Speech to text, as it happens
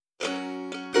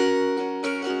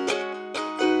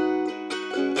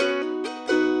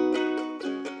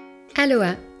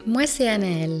Aloha, moi c'est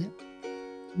Anaëlle.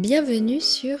 Bienvenue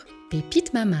sur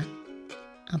Pépite Mama,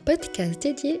 un podcast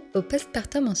dédié au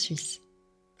postpartum en Suisse.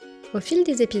 Au fil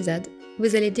des épisodes,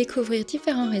 vous allez découvrir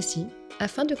différents récits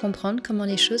afin de comprendre comment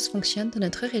les choses fonctionnent dans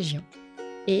notre région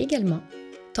et également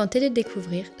tenter de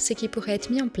découvrir ce qui pourrait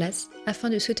être mis en place afin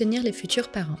de soutenir les futurs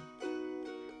parents.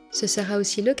 Ce sera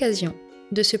aussi l'occasion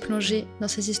de se plonger dans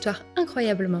ces histoires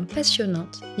incroyablement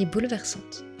passionnantes et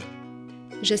bouleversantes.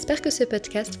 J'espère que ce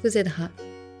podcast vous aidera,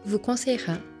 vous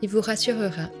conseillera et vous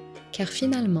rassurera, car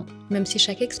finalement, même si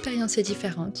chaque expérience est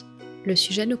différente, le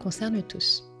sujet nous concerne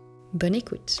tous. Bonne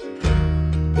écoute.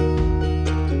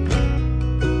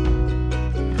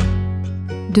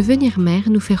 Devenir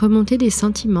mère nous fait remonter des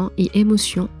sentiments et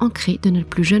émotions ancrés de notre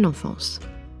plus jeune enfance.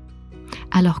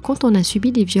 Alors quand on a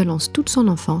subi des violences toute son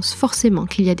enfance, forcément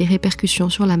qu'il y a des répercussions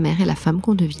sur la mère et la femme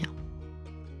qu'on devient.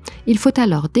 Il faut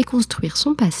alors déconstruire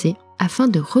son passé afin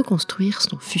de reconstruire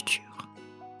son futur.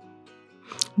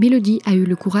 Mélodie a eu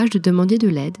le courage de demander de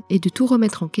l'aide et de tout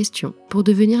remettre en question pour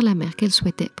devenir la mère qu'elle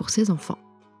souhaitait pour ses enfants.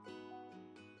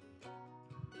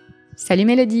 Salut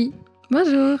Mélodie.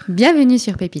 Bonjour. Bienvenue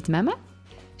sur Pépite Mama.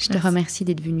 Je te Merci. remercie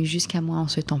d'être venue jusqu'à moi en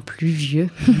ce temps pluvieux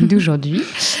d'aujourd'hui,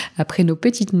 après nos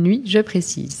petites nuits, je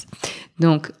précise.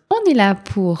 Donc, on est là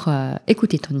pour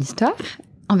écouter ton histoire.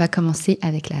 On va commencer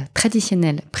avec la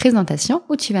traditionnelle présentation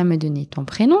où tu vas me donner ton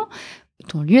prénom,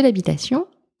 ton lieu d'habitation,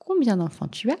 combien d'enfants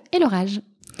tu as et leur âge.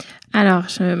 Alors,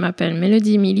 je m'appelle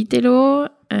Mélodie Militello,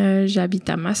 j'habite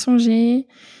à Massonger.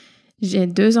 J'ai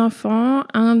 2 enfants,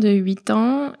 un de 8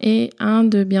 ans et un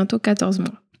de bientôt 14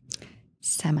 mois.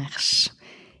 Ça marche.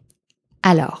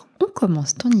 Alors, on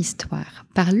commence ton histoire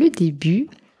par le début.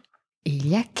 Et il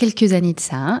y a quelques années de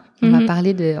ça, hein. On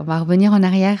va revenir en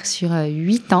arrière sur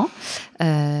 8 ans.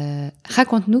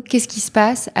 Raconte-nous, qu'est-ce qui se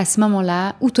passe à ce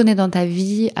moment-là, où t'en es dans ta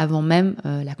vie avant même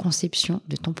la conception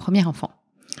de ton premier enfant.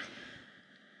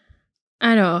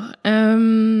 Alors,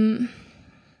 je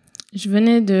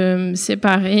venais de me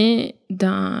séparer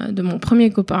de mon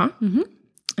premier copain.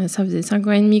 Ça faisait 5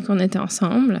 ans et demi qu'on était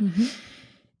ensemble.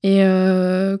 Et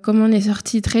comme on est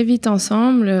sortis très vite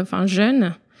ensemble, enfin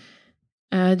jeunes,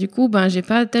 du coup, j'ai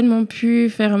pas tellement pu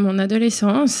faire mon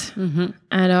adolescence.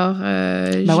 Alors,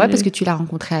 ouais, parce que tu l'as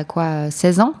rencontré à quoi,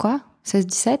 16 ans, quoi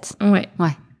 16-17 Ouais.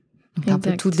 Donc t'as un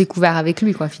peu tout découvert avec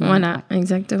lui, quoi, finalement. Voilà,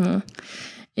 exactement.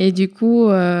 Et du coup,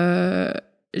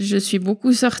 je suis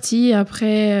beaucoup sortie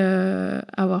après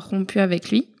avoir rompu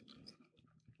avec lui.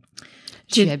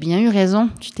 Tu as bien eu raison,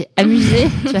 tu t'es amusée,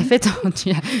 tu as fait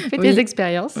tes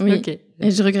expériences. Oui. Okay. Et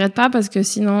je regrette pas parce que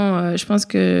sinon, je pense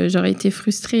que j'aurais été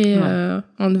frustrée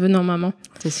en devenant maman.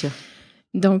 C'est sûr.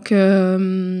 Donc,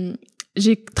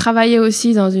 j'ai travaillé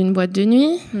aussi dans une boîte de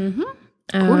nuit,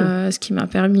 Cool. ce qui m'a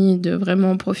permis de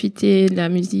vraiment profiter de la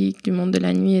musique, du monde de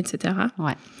la nuit, etc.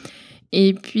 Ouais.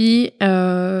 Et puis,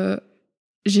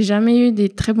 j'ai jamais eu des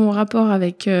très bons rapports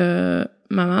avec ma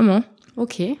maman.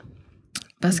 Ok.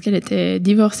 Parce qu'elle était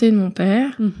divorcée de mon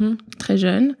père, très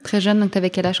jeune. Très jeune, donc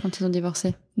t'avais quel âge quand ils ont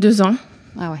divorcé ? 2 ans.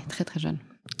 Ah ouais, très très jeune.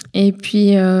 Et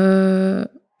puis,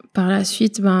 par la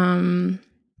suite,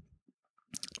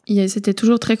 c'était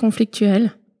toujours très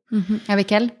conflictuel.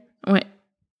 Avec elle ? Ouais.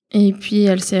 Et puis,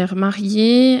 elle s'est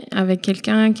remariée avec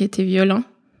quelqu'un qui était violent.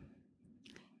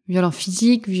 Violent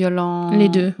physique, violent... Les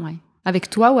deux. Ouais.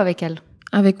 Avec toi ou avec elle ?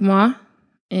 Avec moi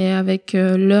et avec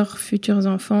leurs futurs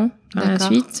enfants par la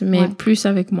suite, mais plus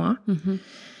avec moi.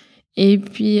 Et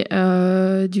puis,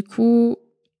 du coup,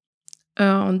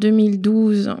 en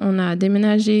 2012, on a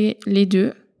déménagé les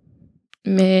deux,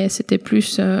 mais c'était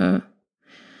plus...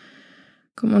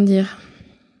 comment dire ?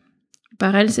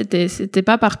 Par elle, c'était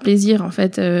pas par plaisir, en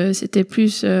fait. C'était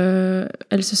plus...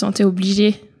 elle se sentait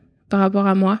obligée par rapport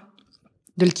à moi.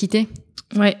 De le quitter ?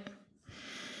 Ouais.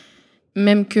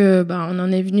 Même que, on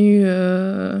en est venu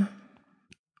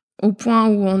au point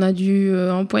où on a dû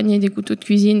empoigner des couteaux de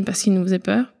cuisine parce qu'ils nous faisaient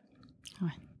peur. Ouais.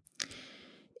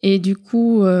 Et du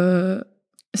coup,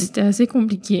 c'était assez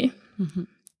compliqué.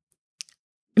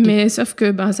 Mais sauf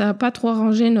que ça n'a pas trop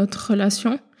arrangé notre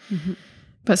relation.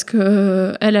 Parce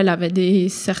que elle avait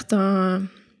certains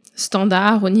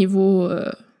standards au niveau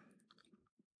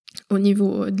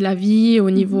de la vie, au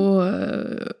niveau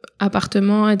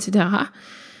appartement, etc.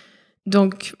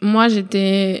 Donc, moi,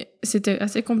 c'était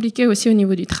assez compliqué aussi au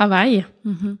niveau du travail.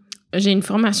 J'ai une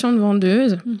formation de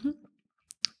vendeuse.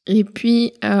 Et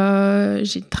puis,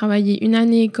 j'ai travaillé 1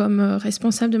 année comme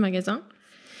responsable de magasin.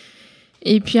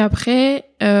 Et puis après,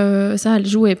 ça ne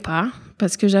jouait pas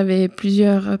parce que j'avais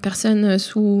plusieurs personnes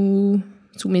sous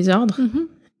mes ordres.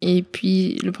 Et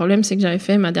puis, le problème, c'est que j'avais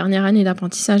fait ma dernière année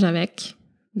d'apprentissage avec.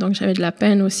 Donc, j'avais de la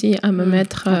peine aussi à me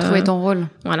mettre... à trouver ton rôle.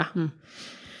 Voilà.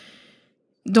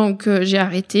 Donc, j'ai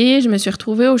arrêté, je me suis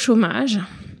retrouvée au chômage.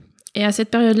 Et à cette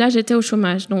période-là, j'étais au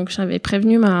chômage. Donc, j'avais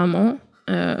prévenu ma maman.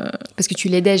 Parce que tu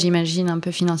l'aidais, j'imagine, un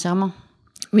peu financièrement.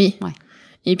 Oui. Ouais.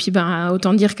 Et puis,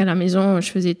 autant dire qu'à la maison,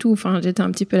 je faisais tout. Enfin, j'étais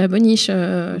un petit peu la boniche.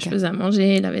 Okay. Je faisais à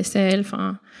manger, la vaisselle,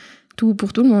 enfin, tout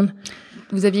pour tout le monde.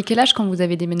 Vous aviez quel âge quand vous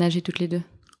avez déménagé toutes les deux ?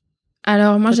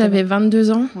 Alors, moi, j'avais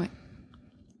 22 ans. Ouais.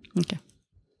 Ok.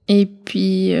 Et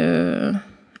puis, elle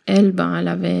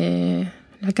avait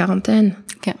la quarantaine.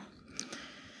 Ok.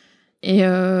 Et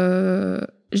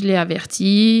je l'ai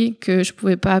avertie que je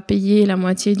pouvais pas payer la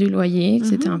moitié du loyer, que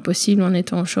c'était impossible en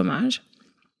étant au chômage.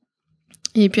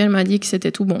 Et puis, elle m'a dit que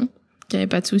c'était tout bon, qu'il n'y avait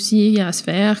pas de souci à se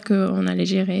faire, qu'on allait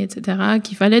gérer, etc.,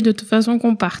 qu'il fallait de toute façon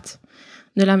qu'on parte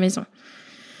de la maison.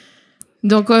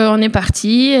 Donc, on est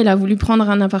parti. Elle a voulu prendre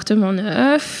un appartement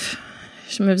neuf.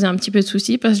 Je me faisais un petit peu de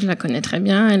soucis parce que je la connais très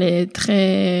bien. Elle est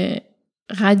très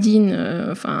radine.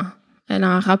 Elle a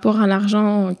un rapport à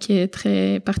l'argent qui est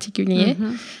très particulier.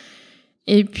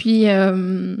 Et puis,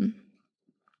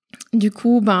 du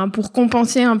coup, pour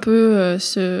compenser un peu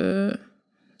ce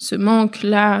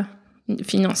manque-là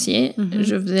financier,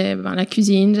 je faisais la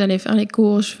cuisine, j'allais faire les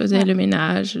courses, je faisais le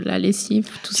ménage, la lessive,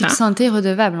 tout ça. Tu te sentais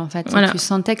redevable, en fait. Voilà. Tu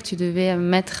sentais que tu devais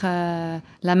mettre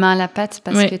la main à la pâte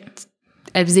parce que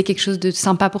elle faisait quelque chose de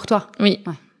sympa pour toi. Oui.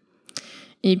 Ouais.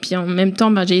 Et puis, en même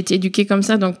temps, j'ai été éduquée comme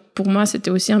ça, donc pour moi,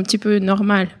 c'était aussi un petit peu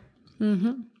normal.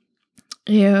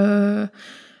 Et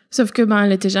sauf que elle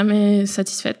n'était jamais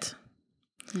satisfaite.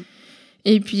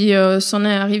 Et puis, c'en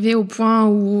est arrivé au point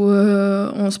où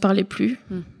on ne se parlait plus.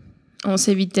 On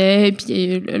s'évitait. Et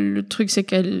puis, le truc, c'est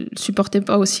qu'elle ne supportait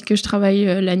pas aussi que je travaille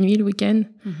la nuit, le week-end.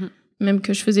 Même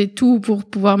que je faisais tout pour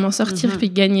pouvoir m'en sortir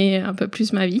puis gagner un peu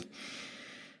plus ma vie.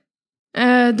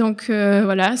 Donc,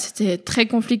 voilà, c'était très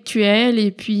conflictuel.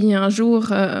 Et puis, un jour,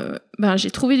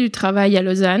 j'ai trouvé du travail à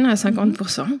Lausanne à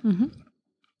 50%.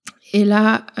 Et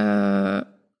là...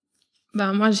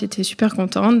 moi, j'étais super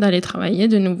contente d'aller travailler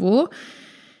de nouveau.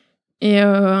 Et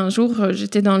un jour,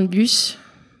 j'étais dans le bus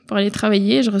pour aller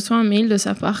travailler. Je reçois un mail de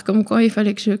sa part, comme quoi il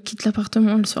fallait que je quitte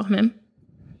l'appartement le soir même.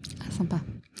 Ah, sympa.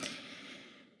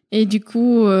 Et du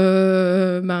coup,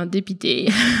 dépitée,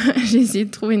 j'ai essayé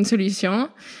de trouver une solution.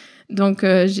 Donc,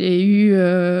 j'ai eu...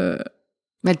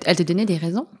 Elle te donnait des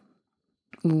raisons ?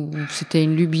 Ou c'était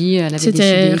une lubie, elle avait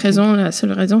décidé que... La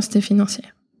seule raison, c'était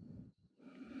financière.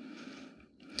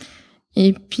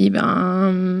 Et puis,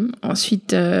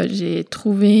 ensuite, j'ai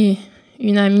trouvé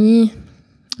une amie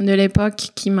de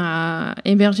l'époque qui m'a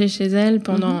hébergée chez elle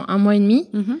pendant 1 mois et demi,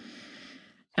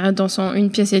 dans son 1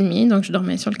 pièce et demie, donc je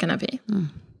dormais sur le canapé.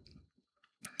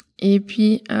 Et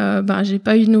puis, j'ai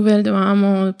pas eu de nouvelles de ma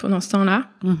maman pendant ce temps-là.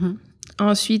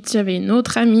 Ensuite, j'avais une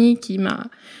autre amie qui m'a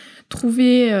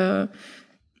trouvée,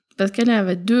 parce qu'elle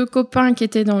avait 2 copains qui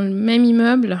étaient dans le même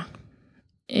immeuble,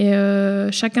 et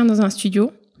chacun dans un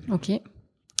studio. Ok.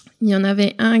 Il y en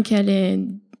avait un qui allait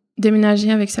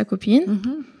déménager avec sa copine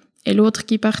et l'autre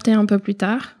qui partait un peu plus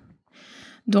tard.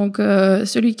 Donc,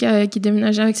 celui qui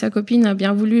déménageait avec sa copine a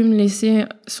bien voulu me laisser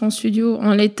son studio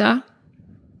en l'état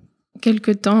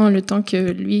quelque temps, le temps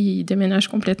que lui, il déménage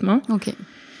complètement. Ok.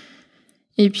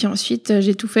 Et puis ensuite,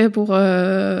 j'ai tout fait pour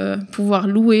pouvoir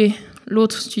louer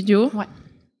l'autre studio. Ouais.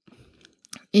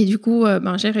 Et du coup,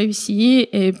 j'ai réussi.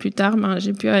 Et plus tard,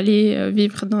 j'ai pu aller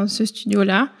vivre dans ce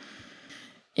studio-là.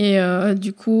 Et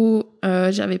du coup,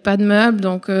 j'avais pas de meubles.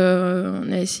 Donc,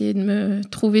 on a essayé de me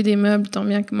trouver des meubles tant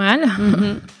bien que mal.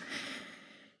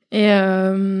 Et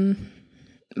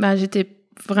j'étais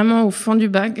vraiment au fond du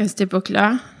bac à cette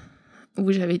époque-là,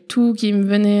 où j'avais tout qui me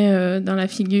venait dans la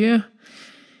figure.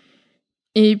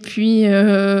 Et puis,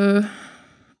 même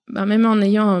en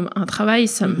ayant un travail,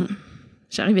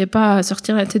 j'arrivais pas à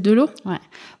sortir la tête de l'eau. Ouais.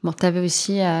 Bon, tu avais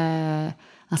aussi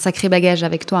un sacré bagage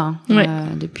avec toi,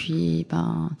 depuis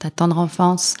ta tendre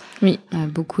enfance. Oui.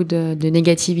 Beaucoup de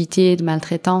négativité, de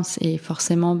maltraitance, et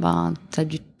forcément, tu as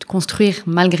dû te construire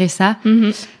malgré ça.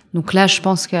 Donc là, je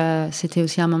pense que c'était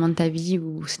aussi un moment de ta vie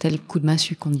où c'était le coup de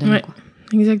massue qu'on te donnait. Ouais,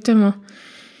 exactement.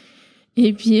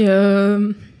 Et puis,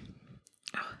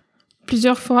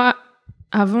 plusieurs fois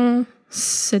avant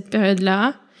cette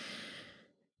période-là,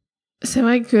 c'est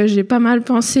vrai que j'ai pas mal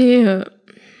pensé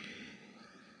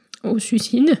au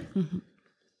suicide.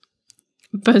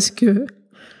 Parce que...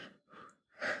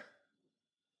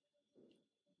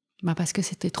 parce que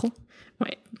c'était trop.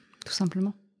 Ouais. Tout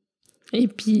simplement. Et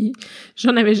puis,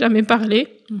 j'en avais jamais parlé.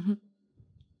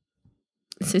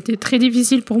 C'était très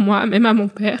difficile pour moi, même à mon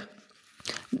père.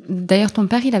 D'ailleurs, ton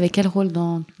père, il avait quel rôle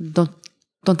dans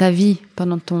ta vie,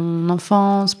 pendant ton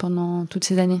enfance, pendant toutes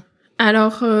ces années ?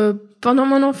 Alors, pendant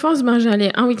mon enfance,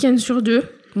 j'allais un week-end sur 2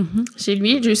 chez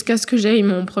lui, jusqu'à ce que j'aie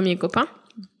mon premier copain.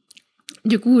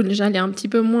 Du coup, j'allais un petit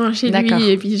peu moins chez lui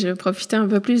et puis je profitais un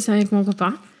peu plus avec mon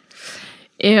copain.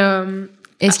 Et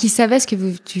est-ce qu'il savait ce que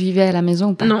tu vivais à la maison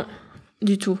ou pas? Non,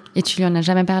 du tout. Et tu lui en as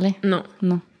jamais parlé? Non.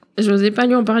 J'osais pas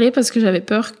lui en parler parce que j'avais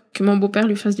peur que mon beau-père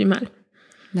lui fasse du mal.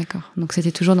 D'accord. Donc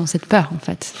c'était toujours dans cette peur, en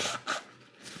fait.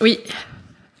 Oui.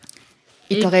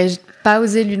 Et t'aurais pas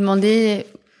osé lui demander,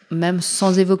 même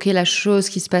sans évoquer la chose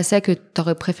qui se passait, que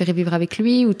t'aurais préféré vivre avec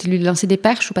lui, ou lui lancer des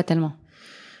perches, ou pas tellement?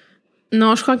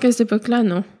 Non, je crois qu'à cette époque-là,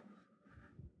 non.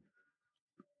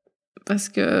 Parce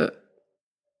que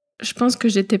je pense que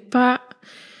j'étais pas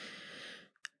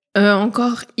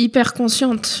encore hyper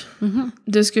consciente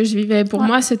de ce que je vivais. Pour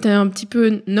moi, c'était un petit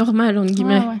peu normal, entre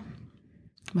guillemets. Ouais.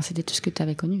 Bon, c'était tout ce que tu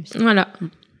avais connu aussi. Voilà.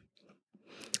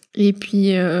 Et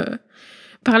puis,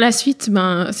 par la suite,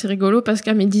 c'est rigolo parce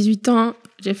qu'à mes 18 ans,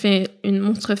 j'ai fait une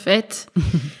monstre fête.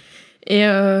 Et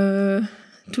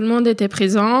tout le monde était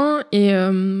présent. Et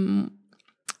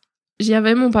j'y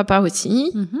avais mon papa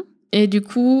aussi. Et du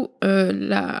coup,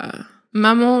 la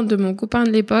maman de mon copain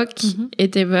de l'époque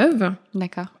était veuve.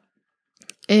 D'accord.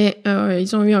 Et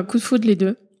ils ont eu un coup de foudre les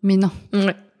deux. Mais non.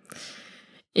 Ouais.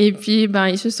 Et puis,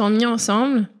 ils se sont mis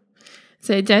ensemble.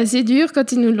 Ça a été assez dur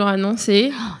quand ils nous l'ont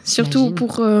annoncé, surtout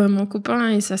pour mon copain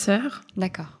et sa sœur.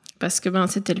 D'accord. Parce que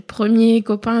c'était le premier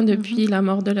copain depuis la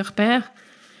mort de leur père.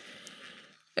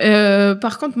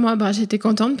 Par contre, moi, j'étais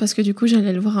contente parce que du coup,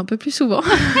 j'allais le voir un peu plus souvent.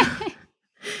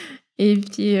 Et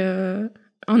puis,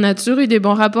 on a toujours eu des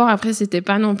bons rapports. Après, c'était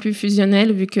pas non plus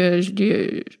fusionnel vu que je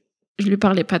lui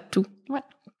parlais pas de tout. Ouais.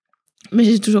 Mais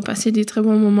j'ai toujours passé des très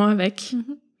bons moments avec.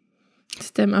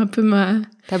 C'était un peu ma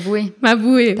bouée. Ma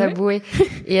bouée. Ta bouée.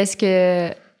 Et est-ce que,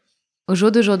 au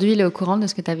jour d'aujourd'hui, il est au courant de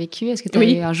ce que tu as vécu? Est-ce que tu as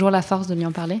eu un jour la force de lui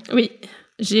en parler? Oui.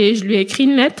 Je lui ai écrit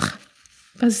une lettre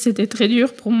parce que c'était très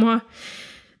dur pour moi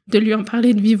de lui en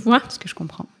parler de vive voix. Ce que je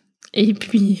comprends. Et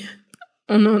puis,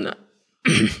 on en a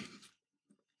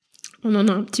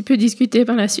un petit peu discuté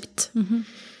par la suite.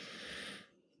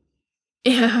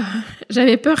 Et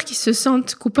j'avais peur qu'il se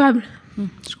sente coupable.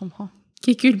 Je comprends.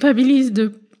 Qu'il culpabilise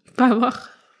de pas avoir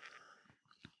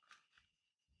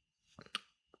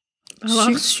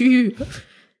su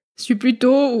plus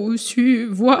tôt ou su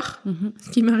voir ce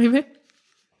qui m'arrivait.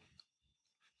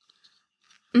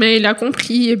 Mais il a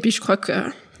compris et puis je crois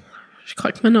que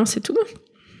maintenant c'est tout.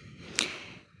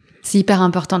 C'est hyper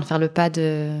important de faire le pas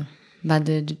de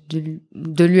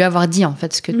lui avoir dit en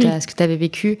fait ce que tu avais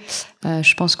vécu.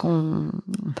 Je pense qu'on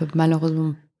peut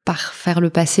malheureusement pas refaire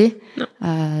le passé.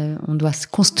 On doit se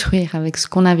construire avec ce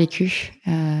qu'on a vécu.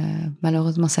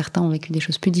 Malheureusement, certains ont vécu des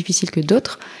choses plus difficiles que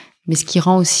d'autres, mais ce qui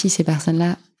rend aussi ces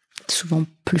personnes-là souvent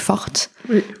plus fortes,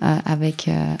 avec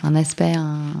un aspect,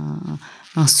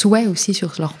 un souhait aussi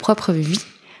sur leur propre vie,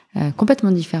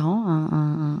 complètement différent,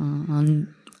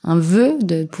 un vœu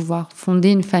de pouvoir fonder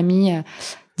une famille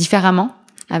différemment,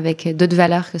 avec d'autres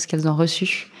valeurs que ce qu'elles ont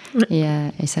reçues, et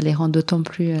ça les rend d'autant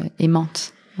plus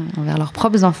aimantes envers leurs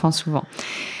propres enfants souvent.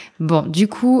 Bon, du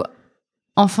coup,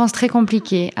 enfance très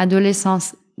compliquée,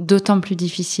 adolescence d'autant plus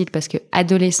difficile parce que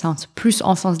adolescence plus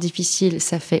enfance difficile,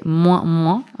 ça fait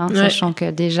moins, sachant que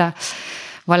déjà,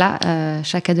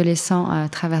 chaque adolescent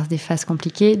traverse des phases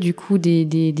compliquées, du coup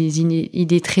des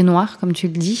idées très noires, comme tu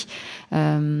le dis.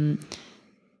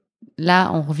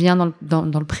 Là, on revient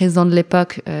dans le présent de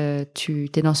l'époque. Tu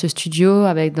es dans ce studio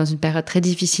dans une période très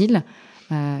difficile.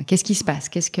 Qu'est-ce qui se passe?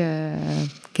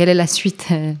 Quelle est la suite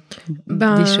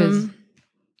des choses?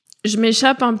 Je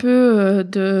m'échappe un peu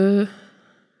de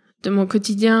mon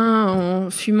quotidien en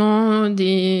fumant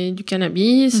du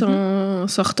cannabis, en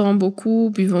sortant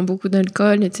beaucoup, buvant beaucoup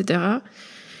d'alcool, etc.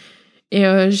 Et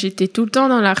j'étais tout le temps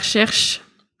dans la recherche,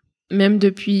 même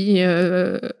depuis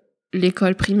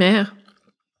l'école primaire,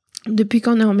 depuis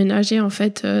qu'on a emménagé en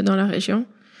fait dans la région.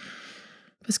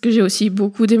 Parce que j'ai aussi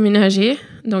beaucoup déménagé,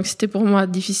 donc c'était pour moi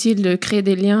difficile de créer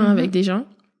des liens avec des gens.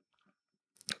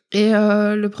 Et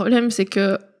le problème, c'est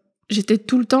que j'étais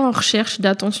tout le temps en recherche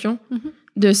d'attention,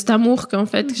 de cet amour qu'en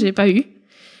fait j'ai pas eu.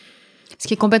 Ce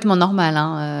qui est complètement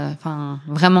normal,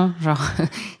 vraiment,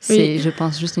 c'est, je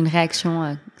pense, juste une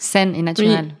réaction saine et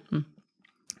naturelle.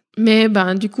 Mais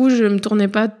du coup, je me tournais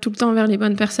pas tout le temps vers les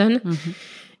bonnes personnes.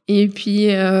 Et puis,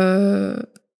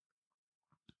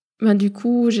 du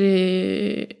coup,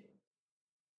 j'ai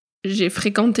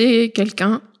fréquenté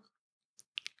quelqu'un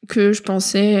que je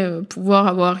pensais pouvoir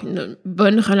avoir une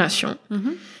bonne relation.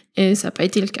 Et ça n'a pas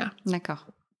été le cas. D'accord.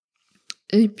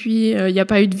 Et puis, il n'y a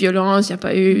pas eu de violence, il n'y a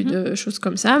pas eu de choses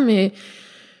comme ça, mais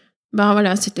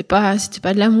c'était pas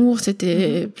de l'amour,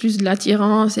 c'était plus de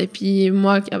l'attirance. Et puis,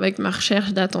 moi, avec ma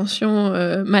recherche d'attention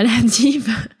maladive,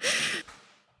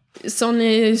 s'en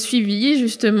est suivi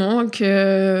justement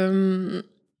que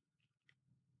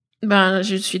Ben,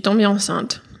 je suis tombée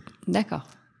enceinte. D'accord.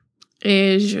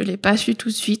 Et je l'ai pas su tout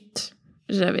de suite.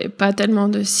 J'avais pas tellement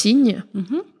de signes,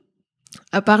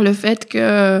 à part le fait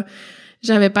que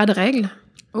j'avais pas de règles.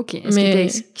 Ok.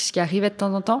 Est-ce qui arrivait de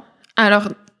temps en temps? Alors,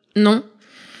 non.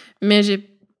 Mais j'ai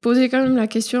posé quand même la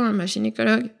question à ma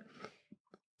gynécologue.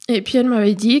 Et puis, elle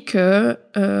m'avait dit que,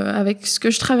 avec ce que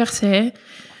je traversais,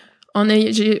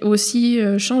 j'ai aussi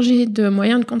changé de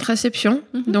moyen de contraception.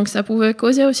 Donc, ça pouvait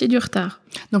causer aussi du retard.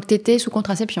 Donc, tu étais sous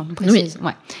contraception, on précise. Oui.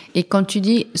 Ouais. Et quand tu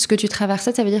dis ce que tu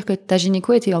traversais, ça veut dire que ta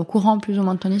gynéco était au courant plus ou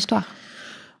moins de ton histoire?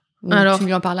 Ou alors, tu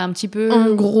lui en parlais un petit peu?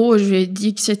 En gros, je lui ai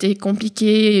dit que c'était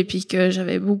compliqué et puis que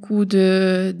j'avais beaucoup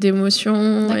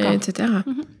d'émotions, etc.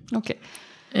 Ok.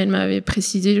 Elle m'avait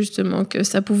précisé justement que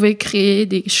ça pouvait créer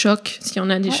des chocs, s'il y en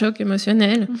a des chocs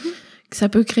émotionnels, que ça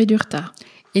peut créer du retard.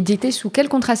 Et t'étais sous quelle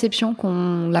contraception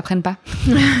qu'on ne l'apprenne pas?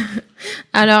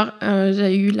 Alors,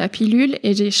 j'ai eu la pilule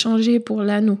et j'ai changé pour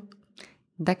l'anneau.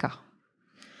 D'accord.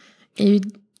 Et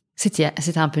c'était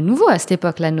un peu nouveau à cette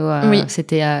époque, l'anneau. Oui.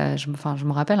 C'était, je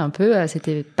me rappelle un peu,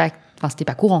 c'était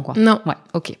pas courant, quoi. Non. Ouais,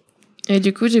 ok. Et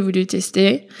du coup, j'ai voulu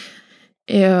tester.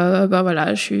 Et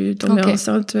voilà, je suis tombée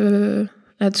enceinte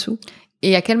là-dessous.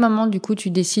 Et à quel moment, du coup, tu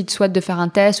décides soit de faire un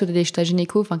test ou d'aller chez ta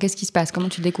gynéco? Enfin, qu'est-ce qui se passe? Comment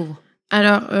tu découvres?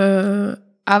 Alors,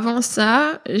 avant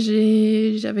ça,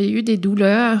 j'avais eu des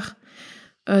douleurs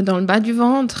dans le bas du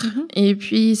ventre. Et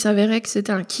puis, il s'avérait que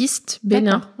c'était un kyste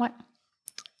bénin. D'accord, ouais.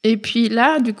 Et puis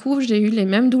là, du coup, j'ai eu les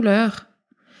mêmes douleurs.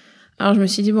 Alors, je me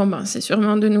suis dit, c'est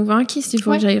sûrement de nouveau un kyste. Il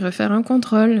faut que j'aille refaire un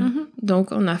contrôle.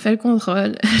 Donc, on a fait le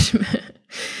contrôle.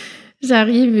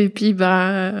 J'arrive et puis,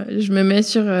 je me mets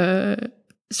sur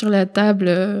la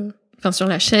table, sur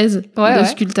la chaise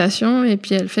d'auscultation. Et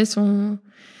puis, elle fait son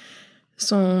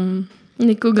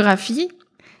échographie.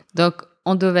 Donc,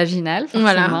 endovaginale, forcément.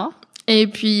 Voilà. Et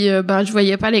puis, je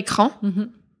voyais pas l'écran.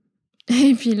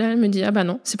 Et puis là, elle me dit,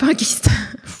 non, c'est pas un kyste.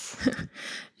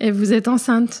 Et vous êtes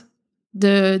enceinte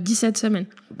de 17 semaines.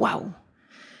 Waouh!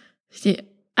 Je dis,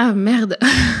 ah merde,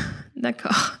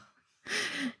 d'accord.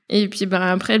 Et puis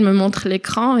après, elle me montre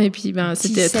l'écran et puis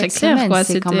c'était très clair, quoi.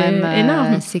 C'était quand même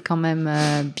énorme. C'est quand même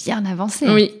bien avancé.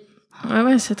 Oui,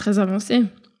 ouais, c'est très avancé.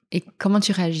 Et comment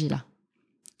tu réagis là?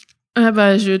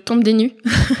 Je tombe des nues.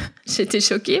 J'étais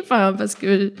choquée, parce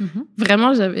que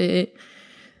vraiment, j'avais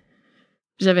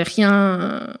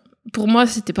rien. Pour moi,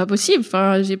 c'était pas possible.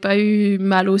 J'ai pas eu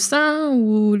mal au sein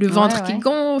ou le ventre qui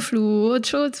gonfle ou autre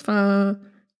chose.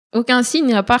 Aucun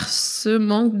signe à part ce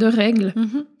manque de règles.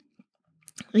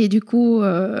 Et du coup,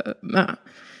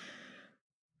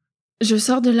 je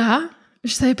sors de là.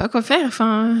 Je savais pas quoi faire.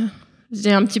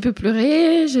 J'ai un petit peu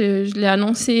pleuré. Je l'ai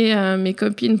annoncé à mes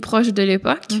copines proches de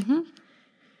l'époque.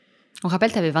 On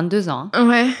rappelle, t'avais 22 ans. Hein.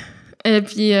 Ouais. Et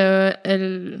puis,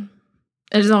 elles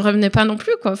en revenaient pas non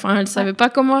plus, quoi. Elles savaient pas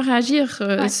comment réagir,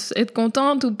 être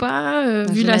contente ou pas.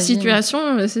 Vu la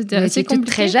situation, c'était assez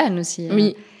compliqué. Très jeune aussi.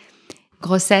 Oui.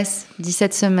 Grossesse,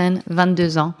 17 semaines,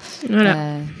 22 ans.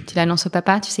 Voilà. Tu l'annonces au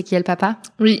papa? Tu sais qui est le papa?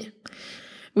 Oui.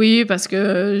 Oui, parce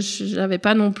que j'avais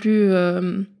pas non plus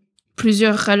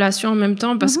plusieurs relations en même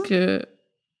temps, parce que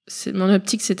mon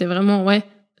optique, c'était vraiment,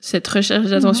 cette recherche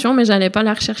d'attention, mais j'allais pas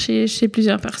la rechercher chez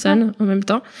plusieurs personnes en même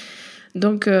temps.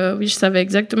 Donc, oui, je savais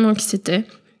exactement qui c'était.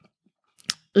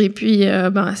 Et puis,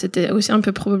 c'était aussi un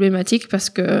peu problématique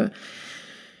parce que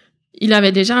il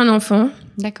avait déjà un enfant.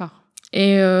 D'accord.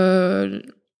 Et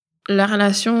la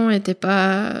relation n'était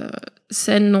pas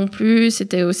saine non plus.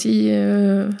 C'était aussi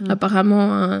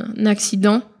apparemment un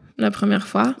accident la première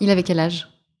fois. Il avait quel âge?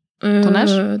 Ton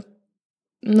âge?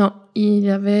 Non, il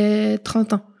avait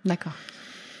 30 ans. D'accord.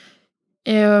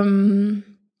 Et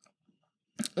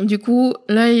du coup,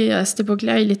 là, à cette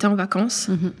époque-là, il était en vacances.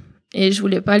 Et je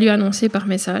voulais pas lui annoncer par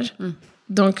message.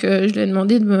 Donc, je lui ai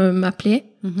demandé de m'appeler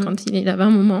quand il avait un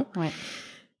moment. Ouais.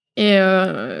 Et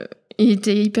il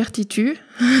était hyper têtu.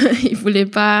 Il voulait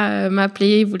pas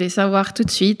m'appeler. Il voulait savoir tout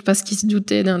de suite parce qu'il se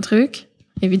doutait d'un truc.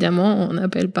 Évidemment, on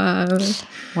n'appelle pas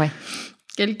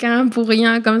quelqu'un pour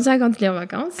rien comme ça quand il est en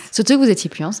vacances. Surtout que vous étiez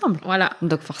plus ensemble. Voilà.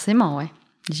 Donc forcément,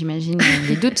 j'imagine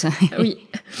les doutes. Oui.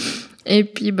 Et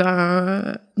puis,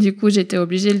 du coup, j'étais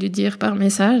obligée de lui dire par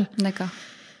message. D'accord.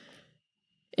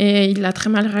 Et il a très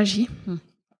mal réagi.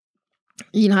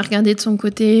 Il a regardé de son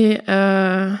côté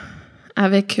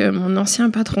avec mon ancien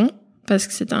patron, parce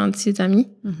que c'était un de ses amis,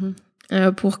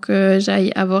 pour que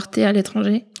j'aille avorter à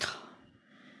l'étranger.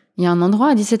 Il y a un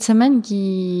endroit à 17 semaines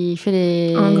qui fait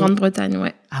les... En Grande-Bretagne,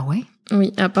 ouais. Ah ouais?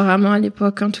 Oui, apparemment, à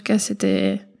l'époque, en tout cas,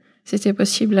 c'était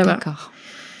possible là-bas. D'accord.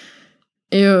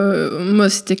 Et moi,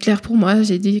 c'était clair pour moi.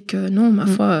 J'ai dit que non, ma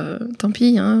foi, tant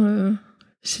pis,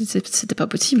 c'était pas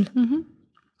possible.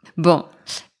 Bon,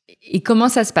 Et comment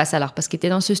ça se passe alors? Parce que tu es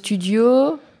dans ce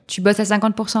studio, tu bosses à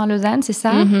 50% à Lausanne, c'est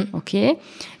ça? Ok.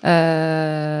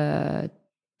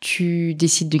 Tu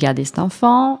décides de garder cet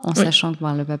enfant en sachant que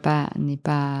le papa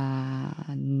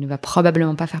ne va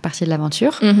probablement pas faire partie de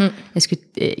l'aventure.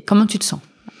 Comment tu te sens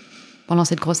pendant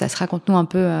cette grossesse? Raconte-nous un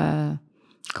peu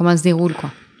comment elle se déroule,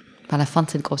 quoi, par la fin de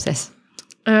cette grossesse.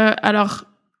 Alors,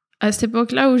 à cette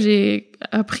époque-là où j'ai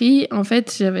appris, en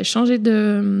fait, j'avais changé pas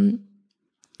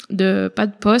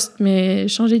de poste, mais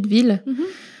changé de ville.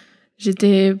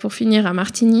 J'étais pour finir à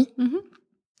Martigny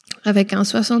avec un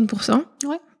 60%.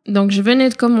 Ouais. Donc, je venais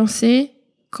de commencer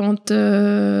quand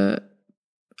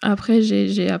après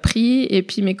j'ai appris, et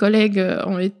puis mes collègues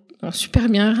ont super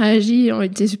bien réagi, ont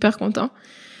été super contents.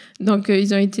 Donc,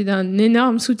 ils ont été d'un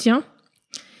énorme soutien.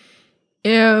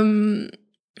 Et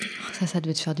ça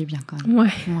devait te faire du bien quand même. Ouais.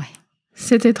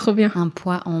 C'était trop bien. Un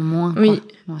poids en moins. Oui.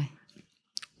 Quoi.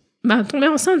 Ouais. Tomber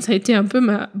enceinte, ça a été un peu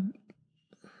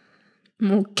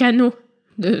mon canot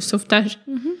de sauvetage.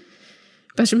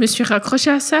 Parce que je me suis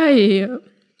raccrochée à ça et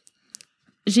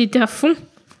j'ai été à fond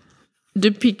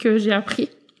depuis que j'ai appris.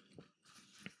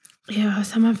 Et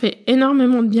ça m'a fait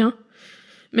énormément de bien.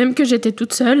 Même que j'étais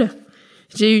toute seule,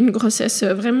 j'ai eu une grossesse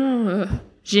vraiment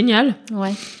géniale.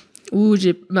 Ouais. Où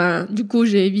du coup,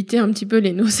 j'ai évité un petit peu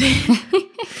les nausées.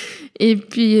 Et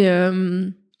puis,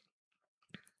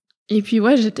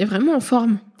 ouais, j'étais vraiment en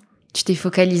forme. Tu t'es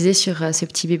focalisée sur ce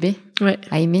petit bébé? Ouais.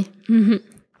 À aimer?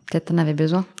 Peut-être t'en avais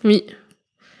besoin? Oui.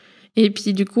 Et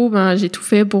puis, du coup, j'ai tout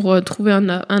fait pour trouver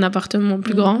un appartement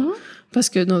plus grand. Parce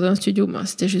que dans un studio,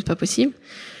 c'était juste pas possible.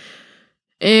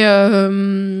 Et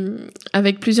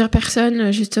avec plusieurs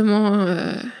personnes, justement,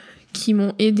 qui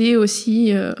m'ont aidée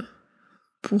aussi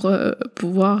pour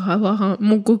pouvoir avoir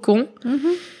mon cocon.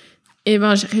 Et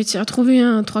j'ai réussi à trouver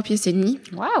un 3 pièces et demi.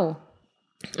 Waouh!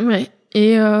 Ouais.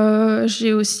 Et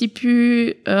j'ai aussi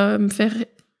pu me faire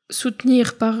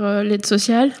soutenir par l'aide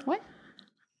sociale. Ouais.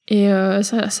 Et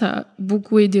ça a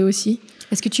beaucoup aidé aussi.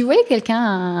 Est-ce que tu voyais quelqu'un,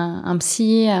 un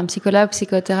psychologue,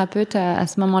 psychothérapeute à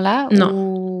ce moment-là? Non.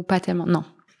 Ou pas tellement? Non.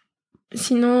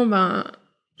 Sinon,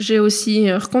 j'ai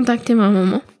aussi recontacté ma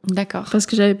maman. D'accord. Parce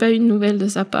que j'avais pas eu de nouvelles de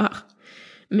sa part.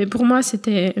 Mais pour moi,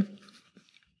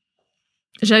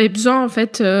 j'avais besoin, en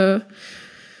fait...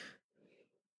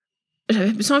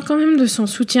 J'avais besoin quand même de son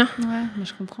soutien. Ouais,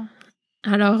 je comprends.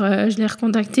 Alors, je l'ai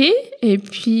recontactée et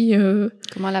puis...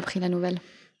 Comment elle a pris la nouvelle?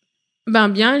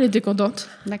 Bien, elle était contente.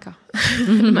 D'accord.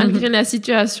 Malgré la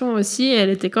situation aussi, elle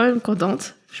était quand même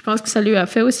contente. Je pense que ça lui a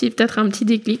fait aussi peut-être un petit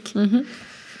déclic.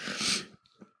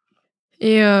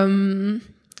 Et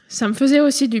ça me faisait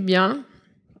aussi du bien.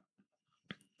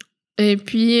 Et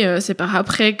puis, c'est par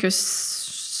après que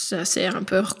ça s'est un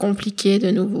peu compliqué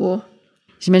de nouveau.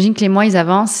 J'imagine que les mois, ils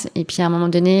avancent. Et puis, à un moment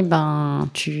donné,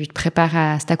 tu te prépares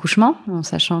à cet accouchement, en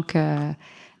sachant que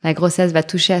la grossesse va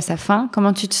toucher à sa fin.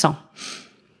 Comment tu te sens?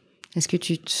 Est-ce que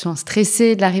tu te sens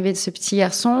stressée de l'arrivée de ce petit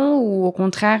garçon ou au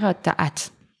contraire, t'as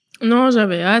hâte? Non,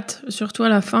 j'avais hâte. Surtout à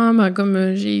la fin,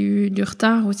 comme j'ai eu du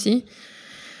retard aussi,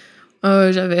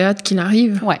 j'avais hâte qu'il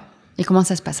arrive. Ouais. Et comment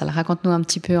ça se passe? Alors, raconte-nous un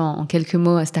petit peu en quelques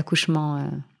mots cet accouchement.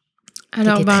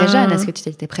 Alors, t'étais très jeune. Est-ce que tu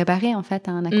t'étais préparée en fait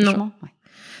à un accouchement? Non. Ouais.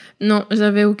 Non,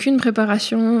 j'avais aucune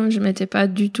préparation. Je m'étais pas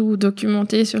du tout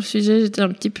documentée sur le sujet. J'étais un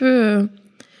petit peu...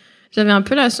 j'avais un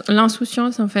peu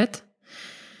l'insouciance en fait.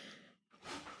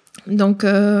 Donc,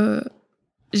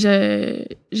 j'ai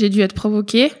dû être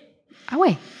provoquée. Ah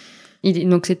ouais.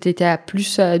 Donc, c'était à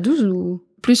plus 12 ou?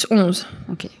 Plus 11.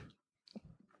 Ok.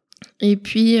 Et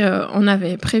puis, on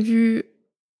avait prévu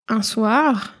un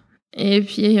soir. Et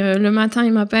puis, le matin,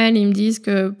 ils m'appellent. Ils me disent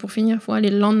que pour finir, il faut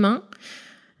aller le lendemain.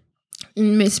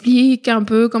 Ils m'expliquent un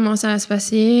peu comment ça va se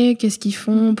passer, qu'est-ce qu'ils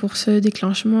font pour ce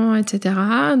déclenchement, etc.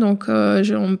 Donc,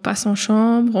 on me passe en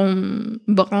chambre, on me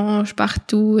branche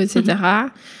partout, etc.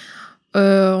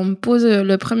 On me pose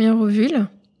le premier ovule.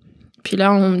 Puis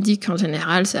là, on me dit qu'en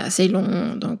général, c'est assez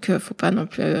long. Donc, faut pas non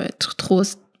plus être trop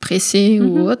pressé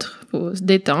ou autre. Faut se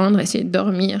détendre, essayer de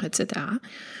dormir, etc.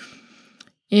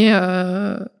 Et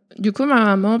du coup, ma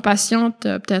maman patiente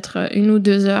peut-être 1 ou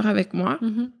 2 heures avec moi.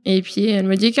 Et puis, elle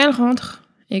me dit qu'elle rentre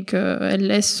et qu'elle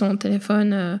laisse son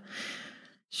téléphone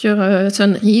sur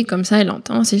sonnerie. Comme ça, elle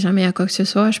entend. Si jamais il y a quoi que ce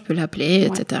soit, je peux l'appeler,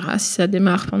 etc. Si ça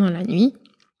démarre pendant la nuit.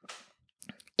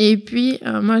 Et puis,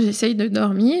 moi, j'essaye de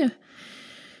dormir.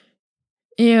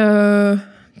 Et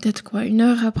peut-être 1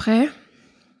 heure après,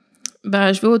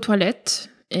 je vais aux toilettes.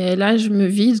 Et là, je me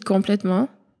vide complètement.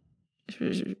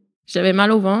 J'avais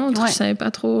mal au ventre. Je savais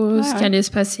pas trop ce qui allait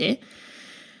se passer.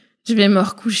 Je vais me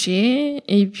recoucher.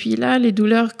 Et puis là, les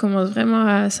douleurs commencent vraiment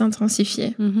à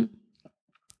s'intensifier.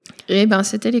 Et ben,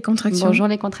 c'était les contractions. Bonjour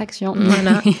les contractions.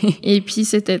 Voilà. Et puis,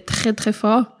 c'était très, très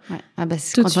fort. Ouais. Ah bah,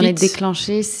 Tout quand de on est suite.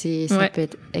 déclenché, ça peut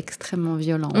être extrêmement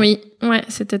violent. Oui, ouais,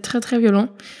 c'était très, très violent.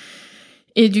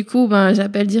 Et du coup, ben,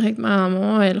 j'appelle direct ma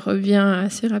maman, elle revient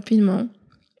assez rapidement.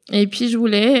 Et puis, je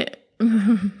voulais...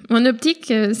 Mon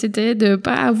optique, c'était de ne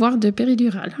pas avoir de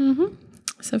péridurale.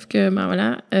 Sauf que, ben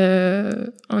voilà,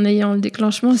 en ayant le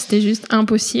déclenchement, c'était juste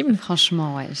impossible.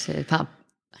 Franchement, ouais. Enfin,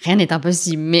 rien n'est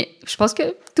impossible, mais je pense que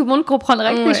tout le monde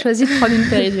comprendra que tu as choisi de prendre une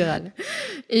péridurale.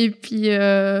 Et puis,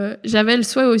 j'avais le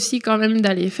souhait aussi quand même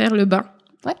d'aller faire le bain.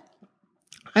 Ouais.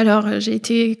 Alors, j'ai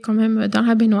été quand même dans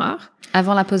la baignoire.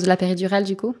 Avant la pose de la péridurale,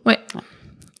 du coup? Ouais.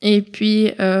 Et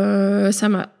puis, ça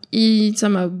m'a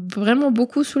vraiment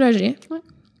beaucoup soulagée. Ouais.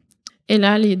 Et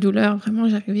là, les douleurs, vraiment,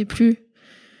 j'arrivais plus.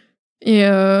 Et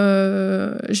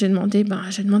j'ai demandé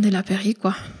la péri,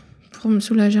 quoi, pour me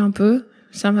soulager un peu.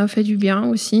 Ça m'a fait du bien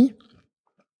aussi.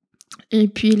 Et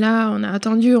puis là, on a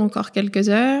attendu encore quelques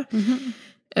heures.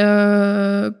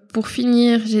 Pour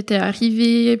finir, j'étais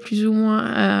arrivée plus ou moins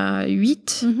à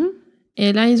 8.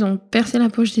 Et là, ils ont percé la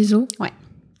poche des os. Ouais.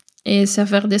 Et ça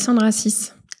fait redescendre à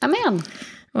 6. Ah merde!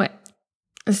 Ouais.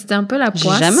 C'était un peu la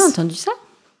poisse. J'ai jamais entendu ça.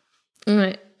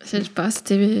 Ouais. Je sais pas,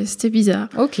 c'était bizarre.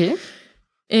 Ok.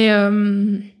 Et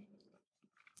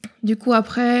du coup,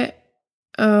 après,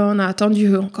 on a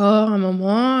attendu encore un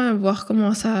moment, voir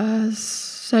comment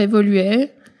ça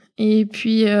évoluait. Et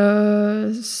puis,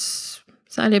 ça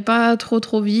allait pas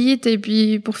trop vite. Et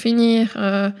puis, pour finir,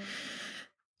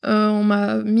 on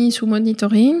m'a mis sous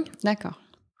monitoring. D'accord.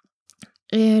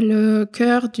 Et le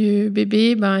cœur du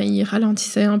bébé, il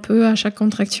ralentissait un peu à chaque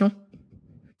contraction.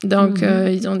 Donc,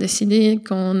 ils ont décidé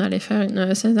qu'on allait faire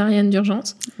une césarienne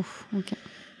d'urgence. Ouf, ok.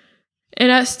 Et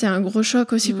là, c'était un gros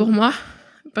choc aussi pour moi,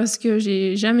 parce que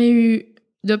j'ai jamais eu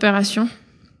d'opération.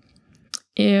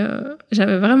 Et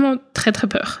j'avais vraiment très, très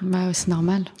peur. Bah, c'est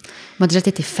normal. Bon, déjà, tu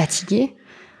étais fatiguée,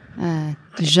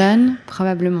 jeune,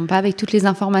 probablement pas, avec toutes les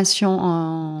informations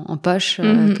en poche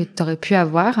que tu aurais pu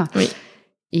avoir. Oui.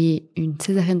 Et une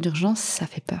césarienne d'urgence, ça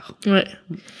fait peur. Ouais.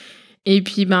 Et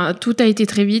puis, tout a été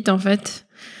très vite, en fait.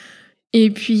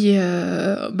 Et puis, on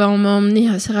m'a emmenée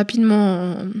assez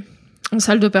rapidement en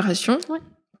salle d'opération. Ouais.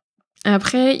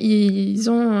 Après, ils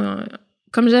ont...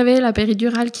 comme j'avais la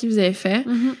péridurale qu'ils avaient fait,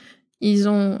 ils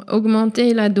ont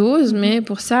augmenté la dose, mais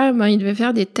pour ça, ils devaient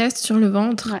faire des tests sur le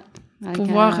ventre. Ouais. Pour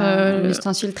voir... un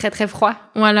ustensile très, très froid.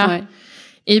 Voilà. Ouais.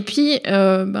 Et puis,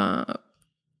 le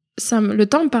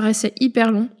temps me paraissait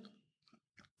hyper long.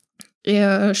 Et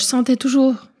je sentais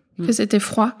toujours que c'était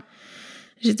froid.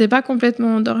 J'étais pas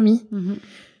complètement endormie.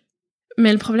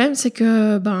 Mais le problème, c'est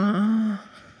que,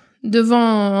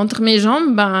 entre mes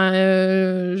jambes,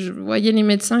 je voyais les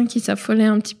médecins qui s'affolaient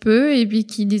un petit peu et puis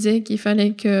qui disaient qu'il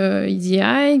fallait qu'ils y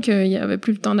aillent, qu'il n'y avait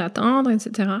plus le temps d'attendre,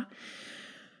 etc.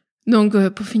 Donc,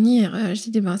 pour finir,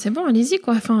 je dis, c'est bon, allez-y,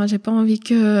 quoi. Enfin, j'ai pas envie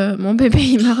que mon bébé,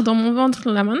 il meure dans mon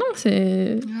ventre là maintenant.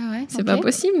 C'est pas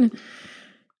possible.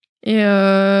 Et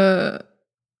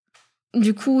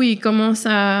du coup, il commence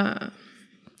à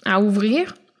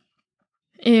ouvrir.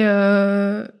 Et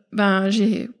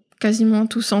j'ai quasiment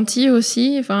tout senti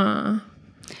aussi. Enfin...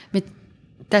 Mais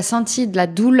t'as senti de la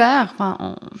douleur,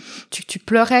 tu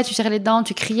pleurais, tu serrais les dents,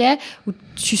 tu criais, ou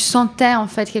tu sentais en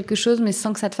fait quelque chose, mais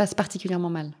sans que ça te fasse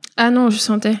particulièrement mal? Ah non, je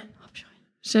sentais.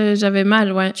 J'avais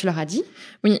mal, ouais. Tu leur as dit?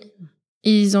 Oui.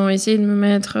 Ils ont essayé de me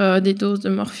mettre des doses de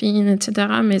morphine, etc.,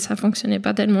 mais ça fonctionnait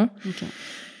pas tellement. Okay.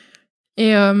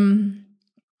 Et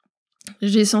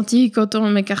j'ai senti quand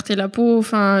on m'écartait la peau,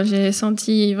 j'ai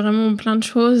senti vraiment plein de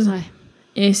choses. Ouais.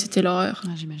 Et c'était l'horreur.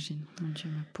 Ah, j'imagine. Mon Dieu,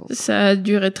 ma pauvre. Ça a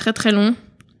duré très, très long.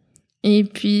 Et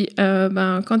puis,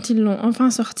 quand ils l'ont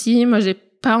enfin sorti, moi, j'ai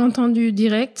pas entendu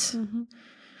direct.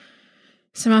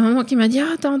 C'est ma maman qui m'a dit «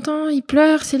 Ah, t'entends, il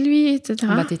pleure, c'est lui, etc. »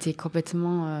 T'étais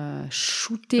complètement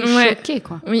shootée, choquée,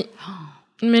 quoi. Oui.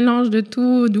 Un mélange de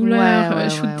tout, douleur,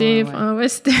 shootée.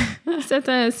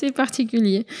 C'était assez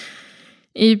particulier.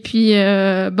 Et puis,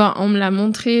 on me l'a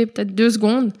montré peut-être 2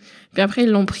 secondes. Puis après, ils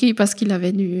l'ont pris parce qu'il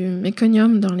avait du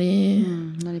méconium dans les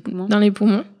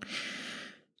poumons.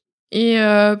 Et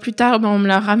plus tard, on me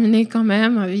l'a ramené quand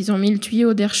même. Ils ont mis le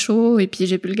tuyau d'air chaud et puis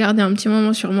j'ai pu le garder un petit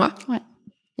moment sur moi. Ouais.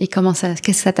 Et qu'est-ce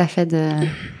que ça t'a fait de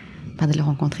le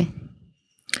rencontrer?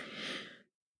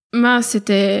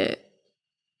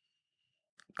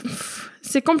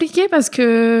 C'est compliqué parce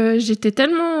que j'étais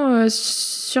tellement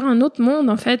sur un autre monde,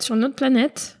 en fait, sur une autre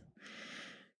planète,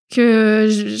 que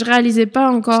je réalisais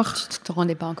pas encore. Tu te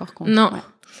rendais pas encore compte? Non. Ouais.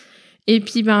 Et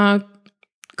puis,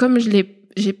 comme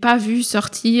j'ai pas vu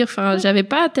sortir, j'avais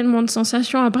pas tellement de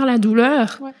sensations à part la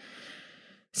douleur. Ouais.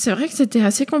 C'est vrai que c'était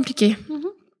assez compliqué.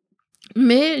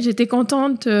 Mais j'étais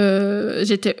contente,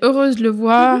 j'étais heureuse de le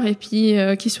voir et puis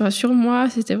qu'il soit sur moi.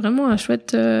 C'était vraiment un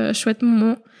chouette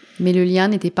moment. Mais le lien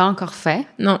n'était pas encore fait.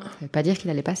 Non. Ça ne veut pas dire qu'il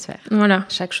n'allait pas se faire. Voilà.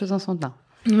 Chaque chose en son temps.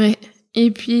 Ouais.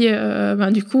 Et puis,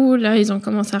 du coup, là, ils ont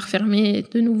commencé à refermer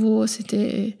de nouveau.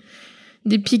 C'était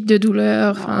des pics de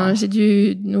douleur. Enfin, j'ai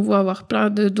dû de nouveau avoir plein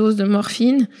de doses de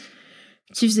morphine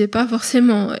qui faisaient pas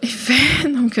forcément effet.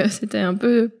 Donc, c'était un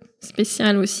peu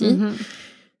spécial aussi.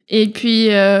 Et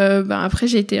puis, après,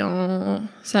 j'ai été en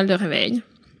salle de réveil.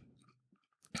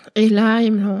 Et là,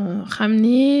 ils me l'ont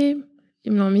ramené.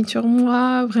 Ils me l'ont mis sur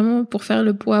moi, vraiment pour faire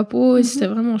le pot à pot. Et c'était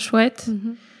vraiment chouette.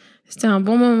 C'était un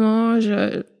bon moment.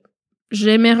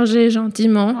 J'émergeais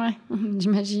gentiment. Ouais,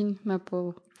 j'imagine, ma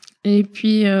pauvre. Et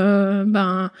puis,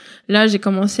 là, j'ai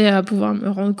commencé à pouvoir me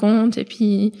rendre compte et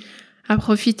puis à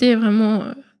profiter vraiment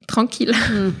tranquille.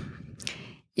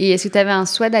 Et est-ce que tu avais un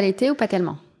souhait d'allaiter ou pas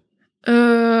tellement?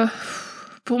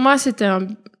 Pour moi, c'était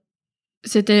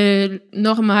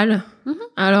normal.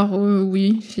 Alors,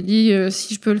 oui, j'ai dit,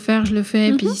 si je peux le faire, je le fais.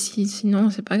 Et puis, sinon,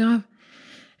 c'est pas grave.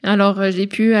 Alors, j'ai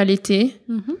pu allaiter.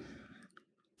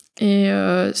 Et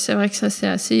c'est vrai que ça s'est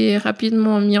assez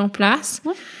rapidement mis en place.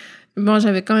 Ouais. Bon,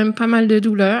 j'avais quand même pas mal de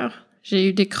douleurs. J'ai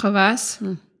eu des crevasses.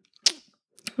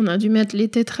 On a dû mettre les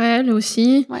tétrelles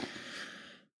aussi. Ouais.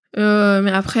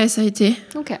 Mais après, ça a été.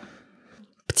 Ok.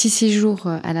 Petit séjour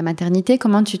à la maternité,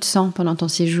 comment tu te sens pendant ton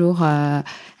séjour?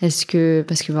 Est-ce que,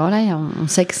 parce que voilà, on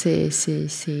sait que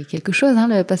c'est quelque chose, hein,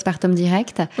 le postpartum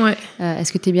direct. Ouais.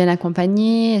 Est-ce que tu es bien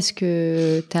accompagnée? Est-ce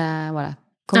que tu as, voilà.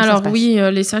 Comment Alors ça se passe? oui,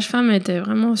 les sages-femmes étaient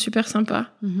vraiment super sympas.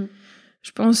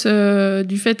 Je pense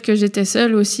du fait que j'étais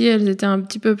seule aussi, elles étaient un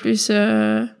petit peu plus...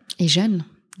 Et jeunes,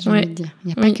 j'ai envie de dire. Il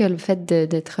n'y a pas que le fait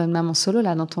d'être maman solo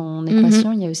là dans ton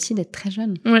équation, il y a aussi d'être très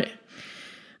jeune. Ouais.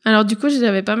 Alors du coup,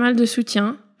 j'avais pas mal de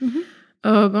soutien.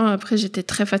 Après, j'étais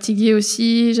très fatiguée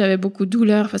aussi. J'avais beaucoup de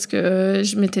douleurs parce que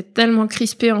je m'étais tellement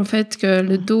crispée en fait que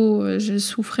le dos, je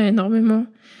souffrais énormément.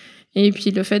 Et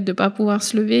puis le fait de pas pouvoir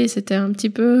se lever, c'était un petit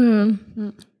peu...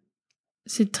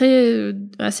 C'est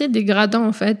assez dégradant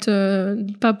en fait,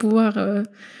 de pas pouvoir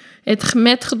être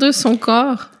maître de son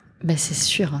corps. Ben c'est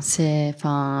sûr, c'est...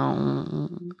 Enfin,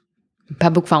 pas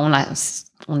beaucoup... Enfin,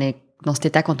 on est dans cet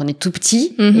état quand on est tout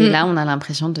petit. Et là, on a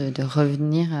l'impression de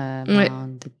revenir...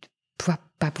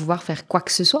 pas pouvoir faire quoi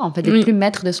que ce soit, en fait, d'être plus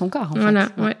maître de son corps. En voilà,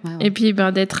 fait. Ouais. Et puis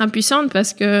d'être impuissante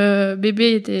parce que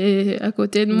bébé était à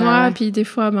côté de moi, puis des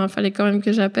fois, fallait quand même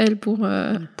que j'appelle pour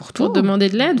demander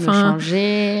de l'aide.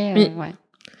 Changer. Ouais.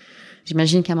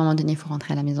 J'imagine qu'à un moment donné, il faut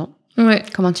rentrer à la maison. Ouais.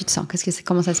 Comment tu te sens?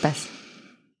 Comment ça se passe?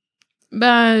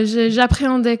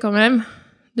 J'appréhendais quand même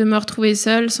de me retrouver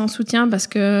seule, sans soutien, parce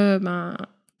que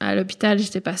à l'hôpital,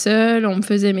 j'étais pas seule, on me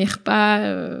faisait mes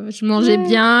repas, je mangeais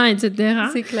bien, etc.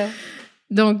 C'est clair.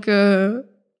 Donc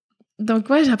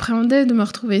j'appréhendais de me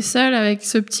retrouver seule avec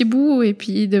ce petit bout et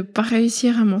puis de pas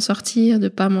réussir à m'en sortir, de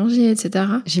pas manger, etc.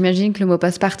 J'imagine que le mot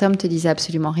postpartum te disait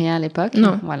absolument rien à l'époque.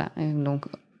 Non. Voilà. Donc,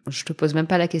 je te pose même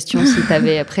pas la question si tu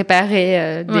avais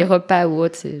préparé des repas ou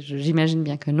autre. J'imagine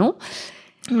bien que non.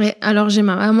 Ouais. Alors, j'ai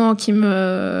ma maman qui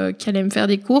allait me faire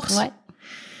des courses. Ouais.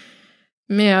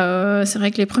 Mais c'est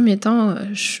vrai que les premiers temps,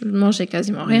 je mangeais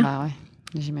quasiment rien. Bah ouais.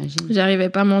 J'imagine. J'arrivais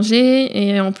pas à manger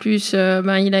et en plus,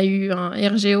 il a eu un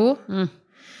RGO.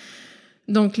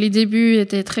 Donc, les débuts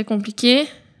étaient très compliqués.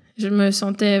 Je me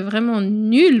sentais vraiment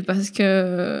nulle parce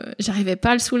que j'arrivais pas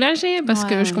à le soulager, parce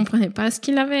que je comprenais pas ce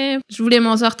qu'il avait. Je voulais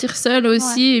m'en sortir seule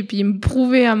aussi et puis me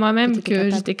prouver à moi-même que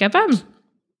j'étais capable.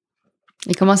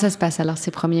 Et comment ça se passe alors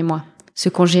ces premiers mois? Ce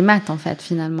congé mat en fait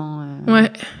finalement.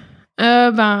 Ouais.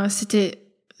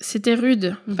 C'était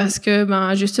rude parce que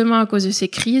justement à cause de ces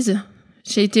crises,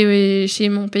 j'ai été chez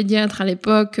mon pédiatre à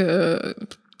l'époque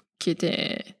qui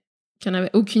en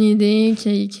avait aucune idée,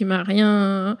 qui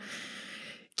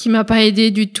m'a pas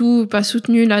aidé du tout, pas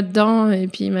soutenu là-dedans, et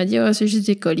puis il m'a dit c'est juste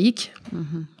des coliques.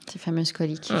 Ces fameuses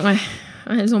coliques. Ouais,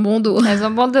 elles ont bon dos. Elles ont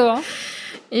bon dos, hein.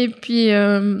 Et puis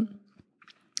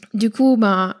du coup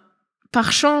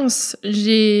par chance,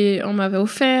 on m'avait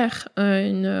offert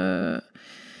une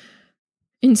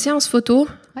séance photo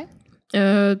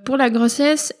pour la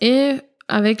grossesse et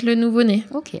avec le nouveau-né.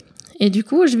 Ok. Et du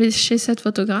coup, je vais chez cette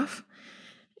photographe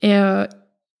et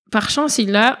par chance,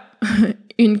 il a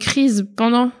une crise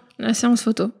pendant la séance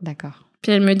photo. D'accord.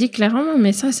 Puis elle me dit clairement,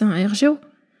 mais ça, c'est un RGO.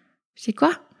 C'est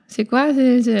quoi?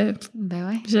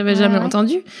 J'avais jamais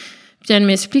entendu. Puis elle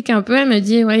m'explique un peu, elle me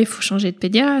dit, il faut changer de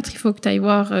pédiatre, il faut que tu ailles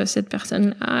voir cette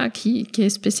personne-là qui est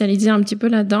spécialisée un petit peu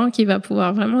là-dedans, qui va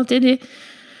pouvoir vraiment t'aider.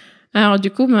 Alors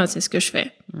du coup, c'est ce que je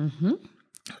fais.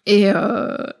 Et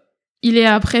il est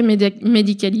après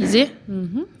médicalisé.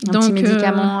 Donc, un petit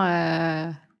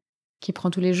médicament Qui prend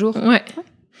tous les jours. Ouais.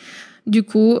 Du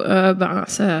coup,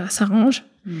 ça s'arrange.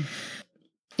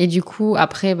 Et du coup,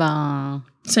 après,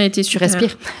 ça a été super. Tu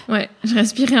respires. Ouais, je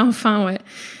respirais enfin, ouais.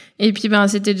 Et puis,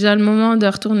 c'était déjà le moment de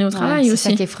retourner au travail aussi. C'est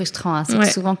ça qui est frustrant. Hein. C'est que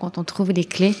souvent, quand on trouve les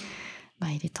clés,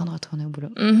 il est temps de retourner au boulot.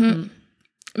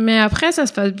 Mais après, ça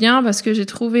se passe bien parce que j'ai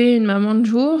trouvé une maman de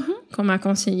jour qu'on m'a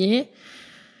conseillée.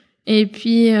 Et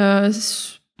puis,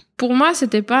 pour moi,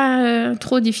 c'était pas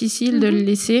trop difficile de le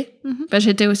laisser.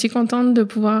 J'étais aussi contente de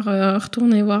pouvoir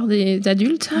retourner voir des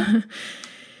adultes.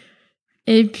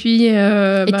 Et puis...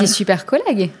 et tes super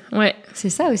collègues. Ouais. C'est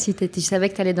ça aussi. Tu savais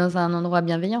que tu allais dans un endroit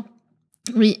bienveillant.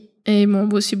 Oui. Et ils m'ont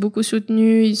aussi beaucoup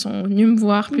soutenue. Ils sont venus me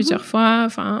voir plusieurs fois.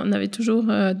 Enfin, on avait toujours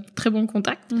très bon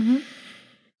contact.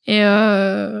 Et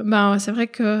c'est vrai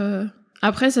que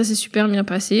après, ça s'est super bien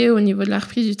passé au niveau de la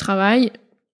reprise du travail,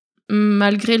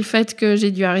 malgré le fait que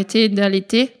j'ai dû arrêter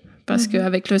d'allaiter, parce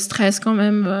qu'avec le stress, quand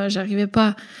même, j'arrivais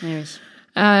pas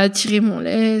à tirer mon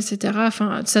lait, etc.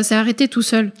 Enfin, ça s'est arrêté tout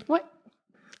seul. Ouais.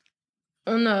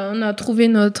 On a trouvé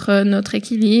notre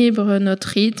équilibre, notre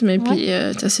rythme, et puis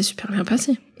ça s'est super bien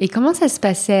passé. Et comment ça se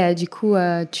passait, du coup,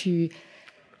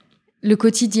 le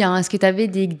quotidien? Est-ce que tu avais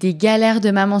des galères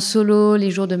de maman solo, les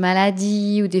jours de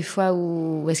maladie, ou des fois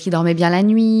où est-ce qu'il dormait bien la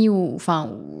nuit, ou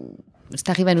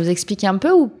tu arrives à nous expliquer un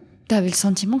peu, ou tu avais le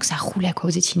sentiment que ça roulait, quoi?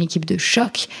 Vous étiez une équipe de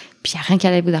choc, puis il n'y a rien qui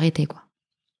allait vous arrêter, quoi.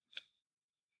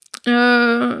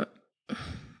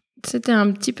 C'était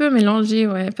un petit peu mélangé,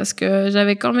 ouais, parce que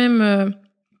j'avais quand même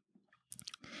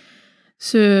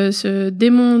ce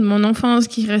démon de mon enfance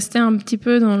qui restait un petit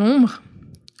peu dans l'ombre,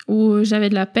 où j'avais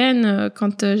de la peine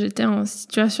quand j'étais en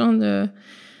situation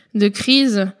de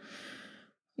crise,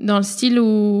 dans le style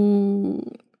où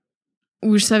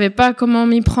je savais pas comment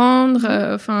m'y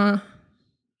prendre.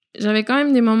 J'avais quand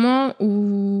même des moments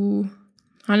où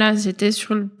j'étais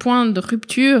sur le point de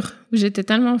rupture, où j'étais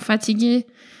tellement fatiguée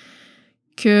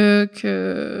que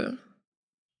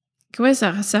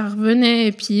ça revenait.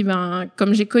 Et puis,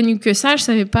 comme j'ai connu que ça, je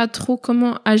savais pas trop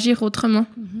comment agir autrement.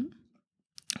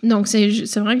 Donc,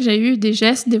 c'est vrai que j'ai eu des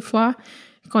gestes, des fois,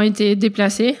 qui ont été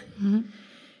déplacés.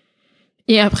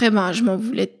 Et après, je m'en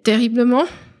voulais terriblement.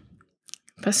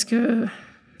 Parce que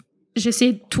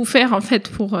j'essayais de tout faire, en fait,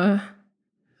 pour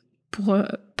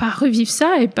pas revivre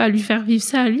ça et pas lui faire vivre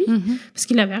ça à lui. Parce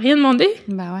qu'il n'avait rien demandé.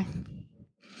 Bah ouais.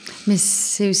 Mais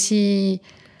c'est aussi...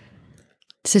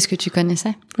 C'est ce que tu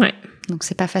connaissais. Ouais. Donc,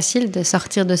 c'est pas facile de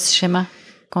sortir de ce schéma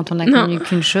quand on n'a connu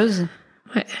qu'une chose.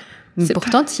 Ouais. Mais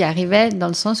pourtant, tu y arrivais dans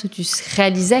le sens où tu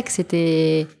réalisais que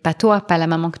c'était pas toi, pas la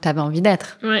maman que tu avais envie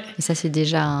d'être. Ouais. Et ça, c'est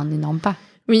déjà un énorme pas.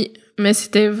 Oui, mais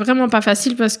c'était vraiment pas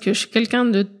facile parce que je suis quelqu'un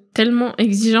de tellement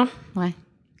exigeant. Ouais.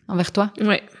 Envers toi?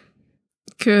 Ouais.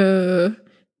 Que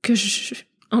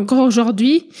encore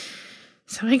aujourd'hui,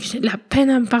 c'est vrai que j'ai de la peine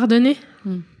à me pardonner.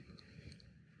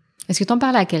 Est-ce que tu en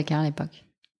parlais à quelqu'un à l'époque?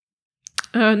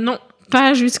 Non,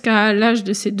 pas jusqu'à l'âge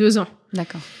de ses 2 ans.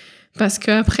 D'accord. Parce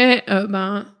qu'après,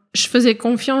 je faisais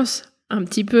confiance un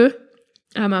petit peu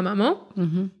à ma maman.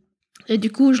 Et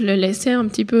du coup, je le laissais un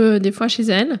petit peu des fois chez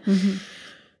elle.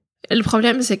 Et le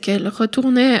problème, c'est qu'elle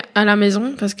retournait à la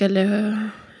maison parce qu'elle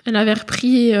avait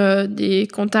repris des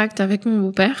contacts avec mon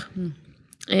beau-père.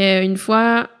 Et une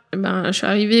fois, je suis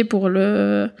arrivée pour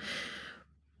aller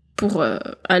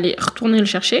retourner le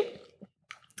chercher.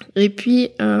 Et puis,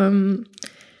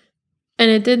 elle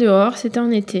était dehors, c'était en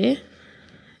été.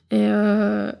 Et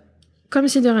comme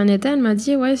si de rien n'était, elle m'a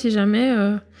dit, ouais, si jamais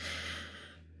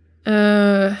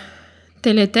telle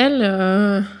et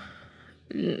telle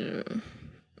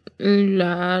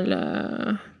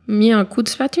l'a mis un coup de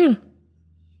spatule.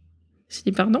 J'ai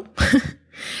dit, pardon?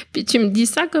 Puis tu me dis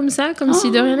ça, comme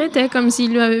si de rien n'était, comme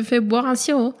s'il lui avait fait boire un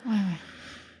sirop. Ouais.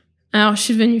 Alors, je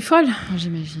suis devenue folle.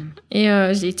 J'imagine. Et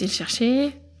j'ai été le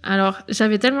chercher. Alors,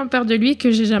 j'avais tellement peur de lui que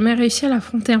j'ai jamais réussi à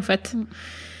l'affronter, en fait.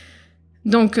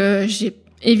 Donc, j'ai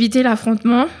évité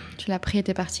l'affrontement. Tu l'as pris et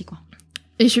t'es partie, quoi.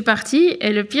 Et je suis partie.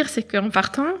 Et le pire, c'est qu'en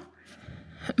partant,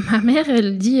 ma mère,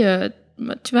 elle dit,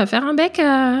 tu vas faire un bec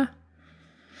à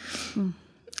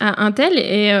un tel.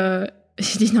 Et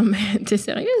j'ai dit, non, mais t'es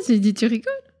sérieuse? J'ai dit, tu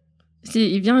rigoles? J'ai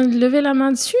dit, il vient de lever la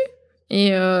main dessus.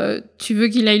 Et tu veux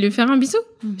qu'il aille lui faire un bisou?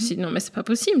 J'ai dit, non, mais c'est pas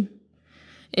possible.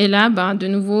 Et là, de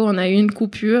nouveau, on a eu une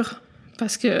coupure.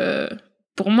 Parce que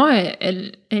pour moi,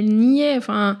 elle niait.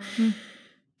 Enfin,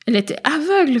 elle était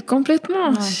aveugle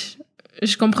complètement. Ouais.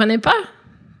 Je comprenais pas.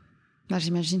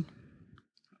 J'imagine.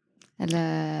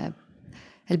 Elle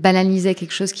banalisait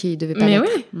quelque chose qui devait pas l'être.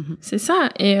 Mais oui, c'est ça.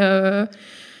 Et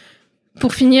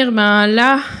pour finir,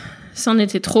 là, c'en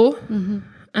était trop.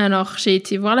 Alors, j'ai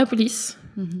été voir la police.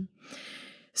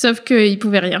 Sauf qu'ils ne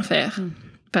pouvaient rien faire.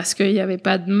 parce qu'il n'y avait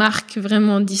pas de marque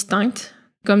vraiment distincte,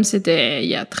 comme c'était il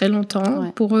y a très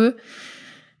longtemps pour eux.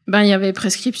 Ben, il y avait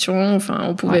prescription, enfin,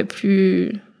 on pouvait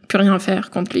plus rien faire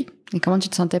contre lui. Et comment tu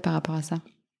te sentais par rapport à ça?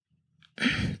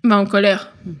 Ben, en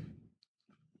colère.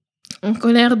 En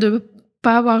colère de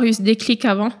pas avoir eu ce déclic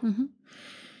avant.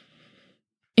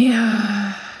 Et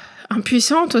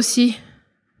impuissante aussi.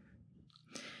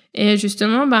 Et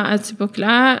justement, ben, à cette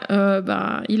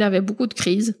époque-là, il avait beaucoup de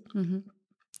crises.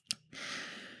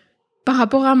 Par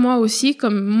rapport à moi aussi,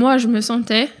 comme moi je me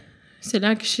sentais, c'est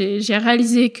là que j'ai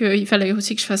réalisé qu'il fallait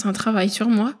aussi que je fasse un travail sur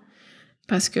moi.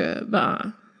 Parce que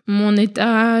mon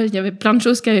état, il y avait plein de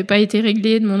choses qui n'avaient pas été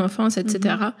réglées de mon enfance,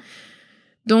 etc.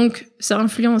 Donc, ça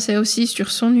influençait aussi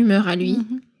sur son humeur à lui,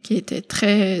 qui était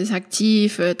très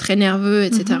actif, très nerveux,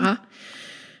 etc.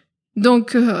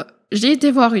 Donc, j'ai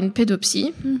été voir une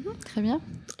pédopsie. Très bien.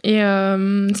 Et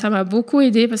ça m'a beaucoup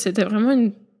aidée parce que c'était vraiment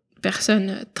une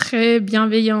personne très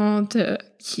bienveillante,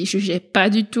 qui jugeait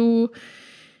pas du tout.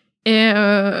 Et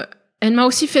elle m'a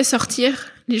aussi fait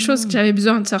sortir les choses que j'avais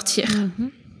besoin de sortir.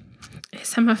 Et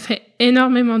ça m'a fait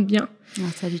énormément de bien.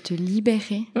 Ça a dû te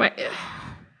libérer. Ouais.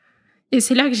 Et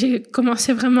c'est là que j'ai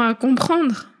commencé vraiment à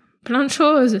comprendre plein de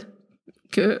choses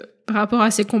que par rapport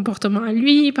à ses comportements à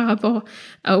lui, par rapport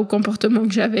au comportement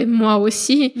que j'avais moi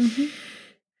aussi.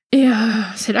 Et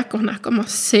c'est là qu'on a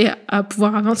commencé à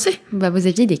pouvoir avancer. Vous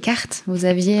aviez des cartes. Vous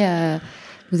aviez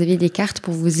des cartes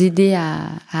pour vous aider à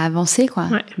avancer, quoi.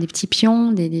 Des petits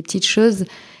pions, des petites choses.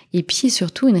 Et puis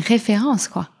surtout une référence,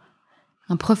 quoi.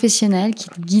 Un professionnel qui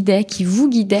te guidait, qui vous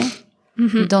guidait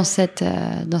dans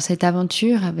cette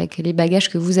aventure avec les bagages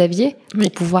que vous aviez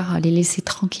pour pouvoir les laisser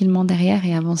tranquillement derrière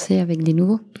et avancer avec des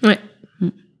nouveaux. Ouais.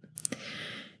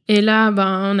 Et là,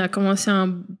 on a commencé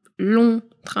un long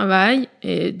travail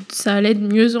et ça allait de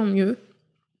mieux en mieux.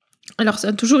 Alors, ça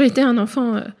a toujours été un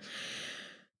enfant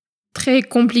très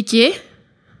compliqué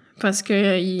parce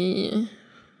que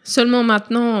seulement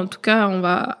maintenant, en tout cas,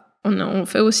 on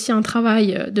fait aussi un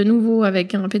travail de nouveau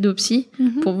avec un pédopsie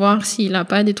pour voir s'il n'a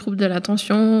pas des troubles de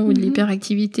l'attention ou de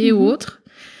l'hyperactivité ou autre.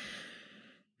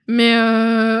 Mais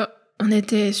on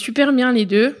était super bien les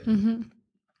deux.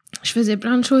 Je faisais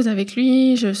plein de choses avec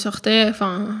lui, je sortais,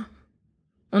 enfin...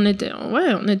 On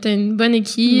était une bonne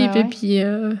équipe et puis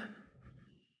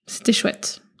c'était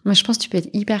chouette. Moi, je pense que tu peux être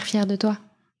hyper fière de toi,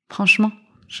 franchement.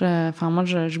 Moi,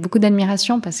 j'ai beaucoup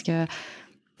d'admiration parce que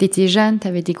t'étais jeune,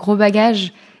 t'avais des gros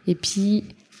bagages et puis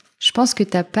je pense que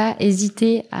t'as pas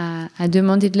hésité à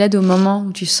demander de l'aide au moment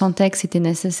où tu sentais que c'était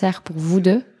nécessaire pour vous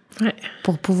deux,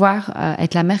 pour pouvoir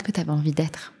être la mère que t'avais envie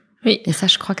d'être. Oui. Et ça,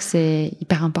 je crois que c'est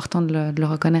hyper important de le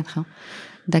reconnaître,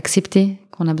 d'accepter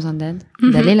qu'on a besoin d'aide,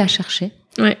 d'aller la chercher.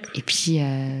 Et puis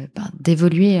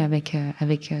d'évoluer avec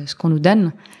ce qu'on nous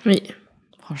donne. Oui.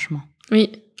 Franchement.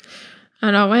 Oui.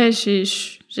 Alors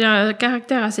j'ai un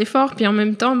caractère assez fort, puis en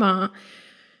même temps,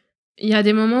 il y a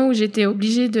des moments où j'étais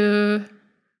obligée de...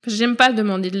 J'aime pas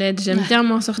demander de l'aide, j'aime bien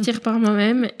m'en sortir par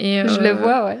moi-même. Et, je le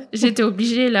vois, j'étais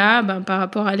obligée là, par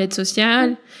rapport à l'aide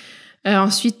sociale.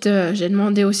 Ensuite, j'ai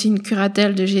demandé aussi une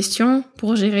curatelle de gestion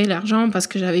pour gérer l'argent parce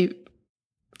que j'avais...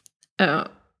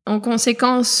 en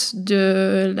conséquence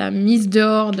de la mise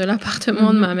dehors de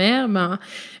l'appartement de ma mère,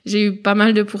 j'ai eu pas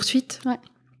mal de poursuites.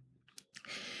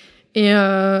 Et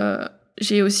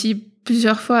j'ai aussi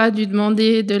plusieurs fois dû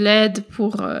demander de l'aide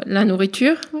pour la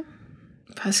nourriture.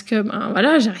 Parce que,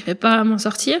 j'arrivais pas à m'en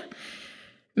sortir.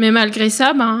 Mais malgré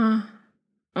ça,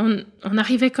 on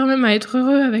arrivait quand même à être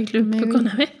heureux avec le peu qu'on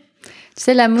avait. Tu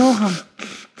sais, l'amour...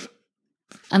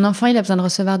 Un enfant, il a besoin de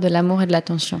recevoir de l'amour et de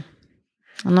l'attention.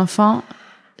 Un enfant...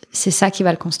 C'est ça qui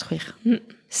va le construire.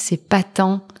 C'est pas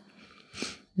tant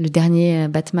le dernier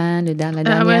Batman,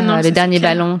 le dernier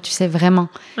ballon, tu sais, vraiment.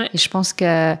 Et je pense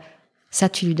que ça,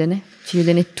 tu lui donnais. Tu lui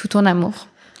donnais tout ton amour,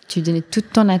 tu lui donnais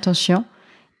toute ton attention.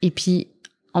 Et puis,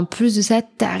 en plus de ça,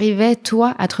 t'arrivais,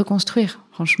 toi, à te reconstruire,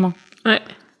 franchement.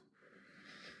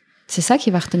 C'est ça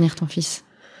qui va retenir ton fils.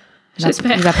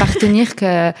 J'espère. Il va pas retenir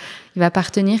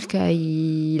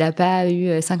qu'il n'a pas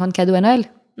eu 50 cadeaux à Noël.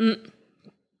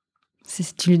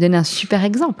 Tu lui donnes un super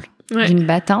exemple d'une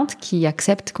battante qui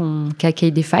accepte qu'il y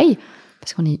ait des failles,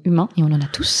 parce qu'on est humain et on en a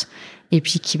tous, et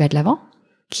puis qui va de l'avant,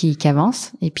 qui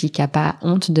avance, et puis qui n'a pas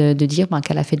honte de dire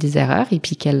qu'elle a fait des erreurs, et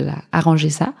puis qu'elle a arrangé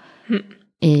ça.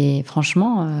 Et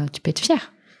franchement, tu peux être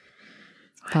fière.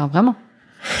 Enfin, vraiment.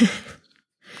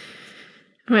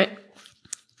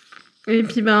 Et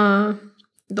puis, dans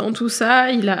tout ça,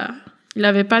 il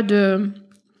avait pas de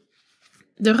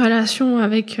relation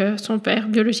avec son père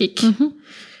biologique.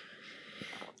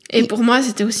 Et pour moi,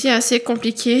 c'était aussi assez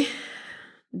compliqué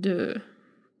de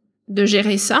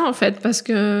gérer ça, en fait, parce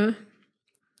que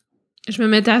je me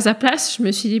mettais à sa place, je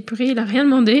me suis dit, purée, il a rien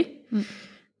demandé.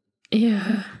 Et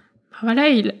voilà,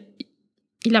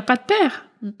 il a pas de père.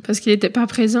 Parce qu'il était pas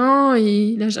présent,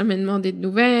 il a jamais demandé de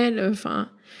nouvelles. Enfin,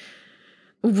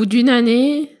 au bout d'une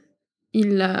année,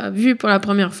 il l'a vu pour la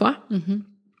première fois.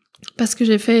 Parce que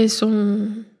j'ai fait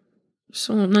son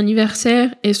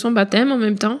anniversaire et son baptême en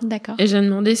même temps. D'accord. Et j'ai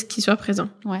demandé qu'il soit présent.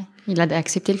 Ouais. Il a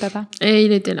accepté le papa. Et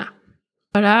il était là.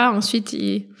 Voilà, ensuite,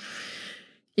 il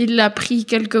l'a pris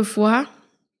quelques fois.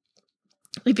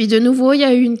 Et puis de nouveau, il y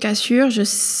a eu une cassure, je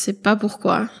sais pas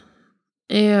pourquoi.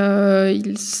 Et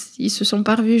ils se sont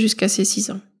pas revus jusqu'à ses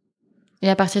 6 ans. Et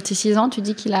à partir de ses 6 ans, tu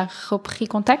dis qu'il a repris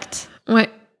contact ? Ouais.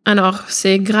 Alors,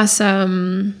 c'est grâce à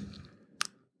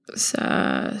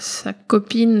sa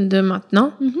copine de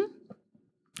maintenant,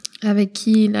 avec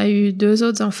qui il a eu 2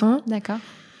 autres enfants. D'accord.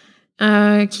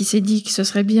 Qui s'est dit que ce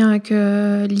serait bien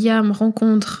que Liam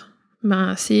rencontre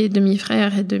ses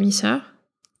demi-frères et demi-sœurs.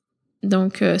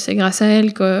 Donc, c'est grâce à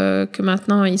elle que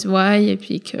maintenant ils se voient et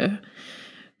puis qu'il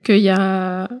y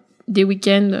a des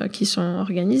week-ends qui sont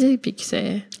organisés. Puis que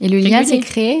c'est et le régulier. lien s'est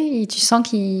créé et tu sens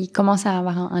qu'il commence à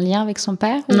avoir un lien avec son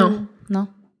père ou... Non.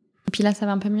 Et puis là, ça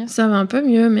va un peu mieux ? Ça va un peu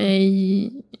mieux, mais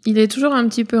il est toujours un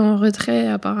petit peu en retrait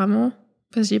apparemment.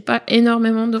 Parce que j'ai pas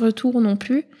énormément de retours non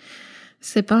plus.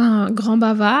 C'est pas un grand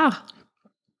bavard.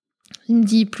 Il me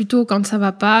dit plutôt quand ça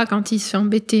va pas, quand il se fait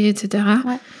embêter, etc.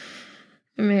 Ouais.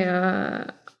 Mais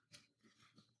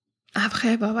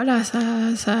après, voilà, ça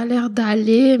a l'air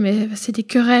d'aller, mais c'est des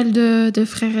querelles de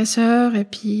frères et sœurs. Et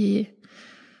puis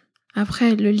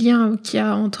après, le lien qu'il y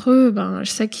a entre eux, je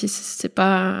sais que c'est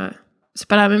pas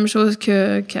la même chose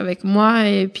qu'avec moi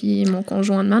et puis mon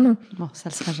conjoint de Manon. Bon, ça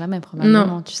le sera jamais probablement,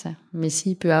 Non. tu sais. Mais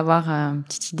s'il peut avoir une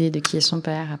petite idée de qui est son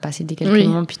père, à passer des quelques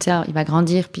moments, puis il va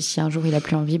grandir, puis si un jour il a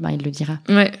plus envie, il le dira.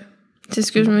 Ouais, c'est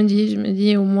ce que je me dis. Je me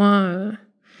dis au moins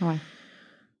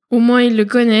il le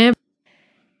connaît.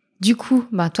 Du coup,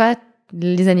 toi,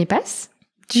 les années passent.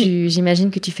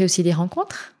 J'imagine que tu fais aussi des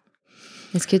rencontres.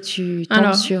 Est-ce que tu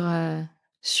tombes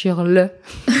sur le...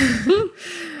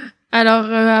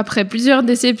 Alors, après plusieurs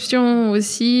déceptions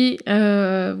aussi,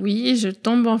 oui, je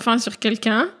tombe enfin sur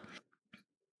quelqu'un.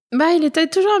 Il était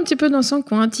toujours un petit peu dans son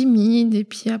coin, timide, et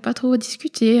puis à pas trop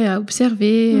discuter, à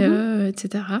observer,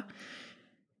 etc.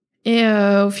 Et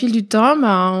au fil du temps,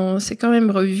 on s'est quand même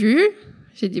revus.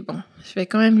 J'ai dit, bon, je vais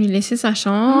quand même lui laisser sa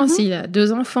chance. Il a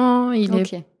 2 enfants, il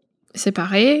est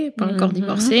séparé, pas encore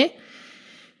divorcé.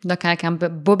 Donc avec un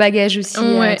beau bagage aussi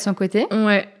de son côté.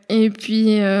 Ouais, et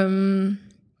puis...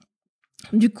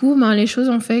 du coup, les choses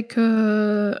ont fait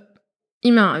que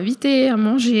il m'a invité à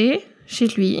manger chez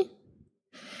lui.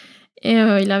 Et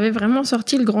il avait vraiment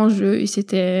sorti le grand jeu. Il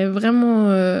s'était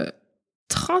vraiment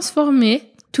transformé.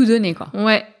 Tout donné, quoi.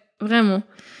 Ouais, vraiment.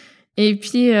 Et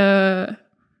puis,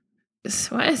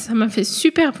 ça m'a fait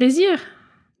super plaisir.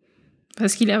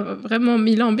 Parce qu'il a vraiment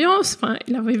mis l'ambiance. Enfin,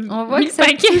 il avait On voit que ça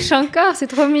touche encore, c'est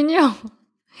trop mignon.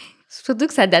 Surtout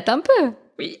que ça date un peu.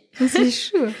 Oui. C'est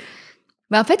chou.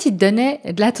 En fait, il te donnait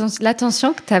de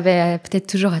l'attention que tu avais peut-être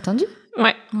toujours attendue.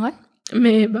 Ouais.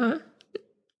 Mais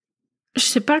je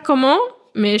sais pas comment,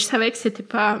 mais je savais que c'était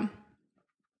pas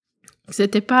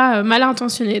mal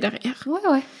intentionné derrière.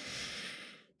 Ouais.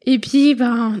 Et puis,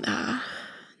 on a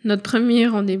notre premier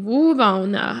rendez-vous,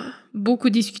 on a beaucoup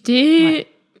discuté. Ouais.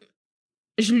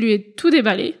 Je lui ai tout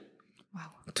déballé. Wow.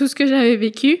 Tout ce que j'avais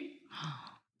vécu.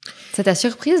 Ça t'a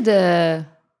surprise de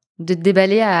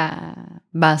déballer à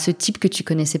ce type que tu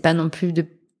connaissais pas non plus de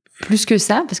plus que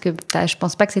ça, parce que je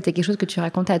pense pas que c'était quelque chose que tu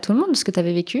racontais à tout le monde, ce que tu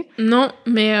avais vécu. Non,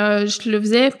 mais je le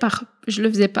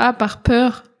faisais pas par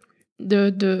peur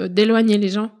d'éloigner les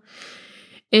gens.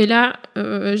 Et là,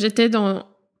 j'étais dans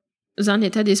un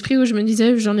état d'esprit où je me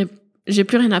disais, j'ai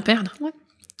plus rien à perdre. Ouais.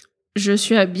 Je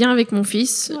suis bien avec mon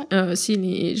fils. Ouais. Si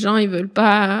les gens ils veulent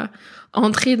pas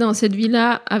entrer dans cette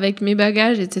vie-là avec mes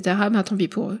bagages, etc., tant pis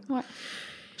pour eux. Ouais.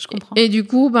 Je comprends. Et du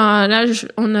coup, là,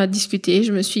 on a discuté.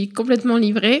 Je me suis complètement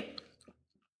livrée.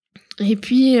 Et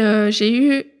puis, j'ai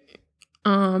eu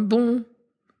un bon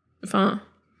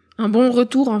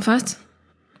retour en face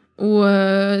où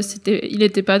il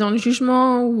n'était pas dans le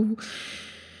jugement, où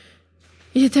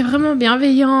il était vraiment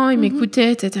bienveillant, il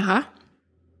m'écoutait, etc.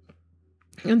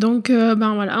 Donc,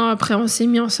 voilà. Après, on s'est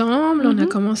mis ensemble. On a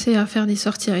commencé à faire des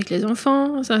sorties avec les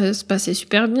enfants. Ça se passait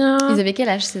super bien. Ils avaient quel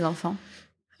âge, ces enfants ?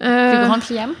 Plus grand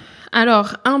que Liam ?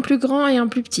 Alors, un plus grand et un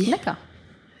plus petit. D'accord.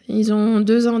 Ils ont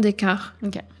 2 ans d'écart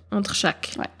entre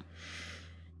chaque. Ouais.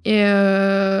 Et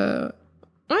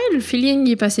le feeling,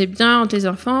 il passait bien entre les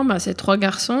enfants. C'est 3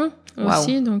 garçons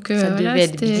aussi. Donc, ça devait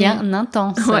être bien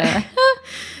intense. Ouais.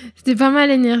 C'était pas mal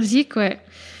énergique, ouais.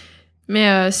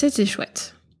 Mais c'était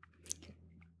chouette.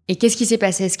 Et qu'est-ce qui s'est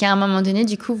passé? Est-ce qu'à un moment donné,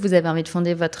 du coup, vous avez envie de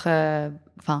fonder votre...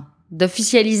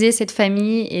 d'officialiser cette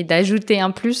famille et d'ajouter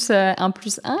un plus 1?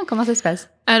 Comment ça se passe?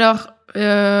 Alors,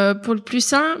 pour le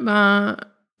plus 1,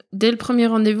 dès le premier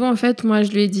rendez-vous, en fait, moi,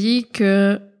 je lui ai dit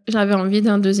que j'avais envie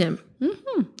d'un deuxième.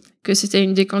 Que c'était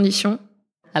une des conditions.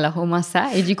 Alors, au moins ça.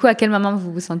 Et du coup, à quel moment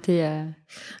vous vous sentez...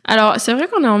 Alors, c'est vrai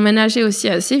qu'on a emménagé aussi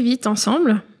assez vite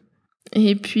ensemble.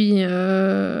 Et puis,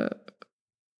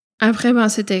 après,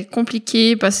 c'était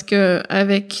compliqué parce que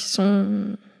avec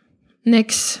son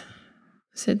ex,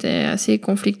 c'était assez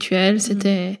conflictuel,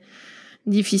 c'était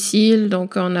difficile.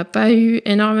 Donc, on n'a pas eu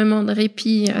énormément de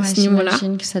répit à ce niveau-là.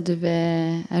 J'imagine que ça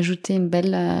devait ajouter une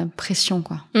belle pression,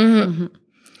 quoi.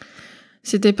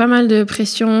 C'était pas mal de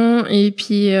pression et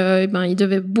puis il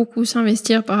devait beaucoup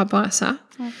s'investir par rapport à ça.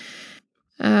 Ouais.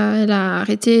 Elle a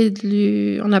arrêté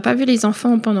on n'a pas vu les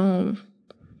enfants pendant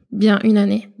bien 1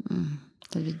 année.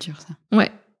 Ça devait être dur, ça. Ouais,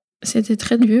 c'était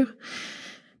très dur.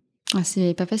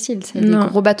 C'est pas facile, c'est des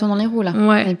gros bâtons dans les roues, là.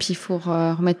 Ouais. Et puis, il faut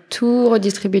remettre tout,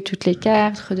 redistribuer toutes les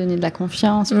cartes, redonner de la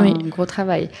confiance, un gros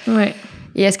travail. Ouais.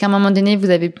 Et est-ce qu'à un moment donné, vous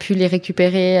avez pu les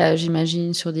récupérer,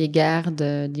 j'imagine, sur des gardes,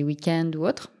 des week-ends ou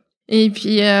autres? Et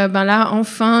puis, là,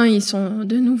 enfin, ils sont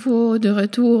de nouveau de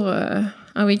retour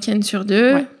un week-end sur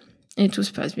 2. Ouais. Et tout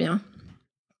se passe bien.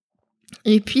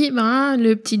 Et puis,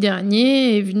 le petit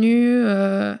dernier est venu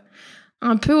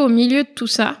un peu au milieu de tout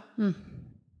ça.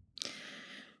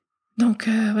 Donc,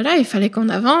 il fallait qu'on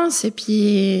avance. Et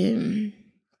puis,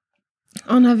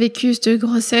 on a vécu cette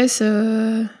grossesse.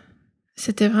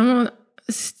 C'était vraiment...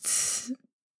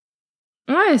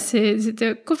 Ouais,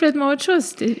 c'était complètement autre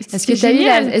chose. Est-ce que tu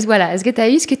as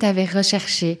eu ce que tu avais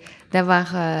recherché, d'avoir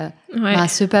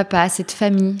ce papa, cette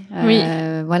famille,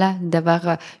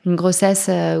 d'avoir une grossesse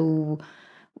où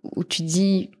tu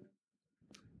dis,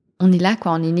 on est là,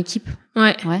 quoi, on est une équipe.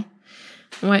 Ouais.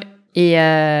 Et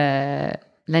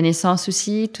la naissance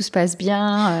aussi, tout se passe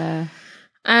bien.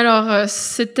 Alors,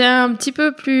 c'était un petit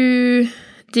peu plus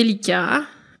délicat.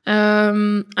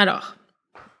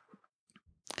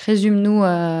 Résume-nous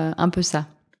un peu ça.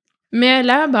 Mais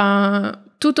là,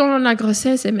 tout au long de la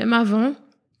grossesse et même avant,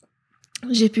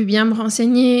 j'ai pu bien me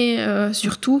renseigner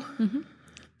sur tout.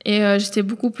 Et j'étais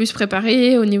beaucoup plus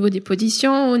préparée au niveau des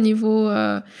positions, au niveau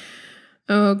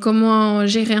comment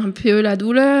gérer un peu la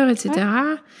douleur, etc.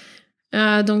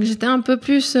 Donc, j'étais un peu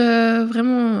plus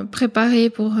vraiment préparée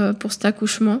pour cet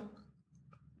accouchement.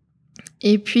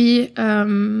 Et puis...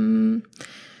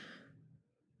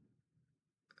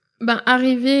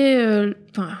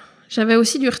 j'avais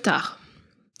aussi du retard.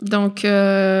 Donc,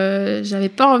 j'avais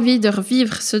pas envie de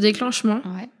revivre ce déclenchement.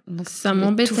 Ouais, donc ça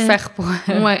m'embêtait. Tout faire pour...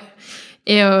 Ouais.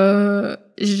 Et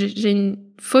j'ai une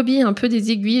phobie un peu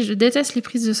des aiguilles. Je déteste les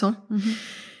prises de sang.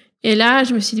 Et là,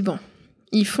 je me suis dit,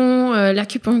 ils font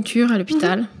l'acupuncture à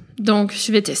l'hôpital. Donc,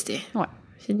 je vais tester. Ouais.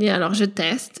 J'ai dit, alors, je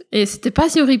teste. Et c'était pas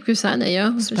si horrible que ça,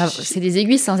 d'ailleurs. C'est des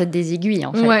aiguilles sans être des aiguilles,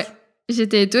 en fait. Ouais.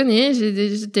 J'étais étonnée,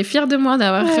 j'étais fière de moi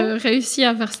d'avoir réussi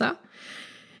à faire ça.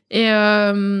 Et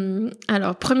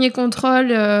alors, premier contrôle,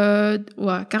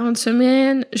 40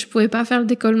 semaines, je pouvais pas faire le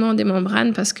décollement des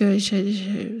membranes parce que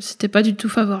c'était pas du tout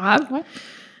favorable. Ouais.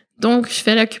 Donc, je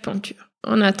fais l'acupuncture.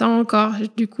 On attend encore,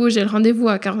 du coup, j'ai le rendez-vous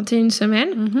à 41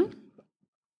 semaines.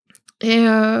 Et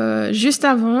juste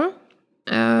avant,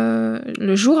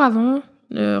 le jour avant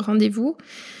le rendez-vous,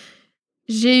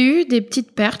 j'ai eu des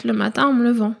petites pertes le matin en me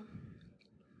levant.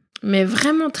 Mais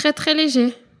vraiment très, très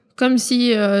léger. Comme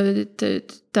si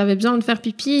t'avais besoin de faire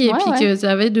pipi et puis que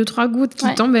t'avais 2-3 gouttes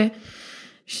qui tombaient.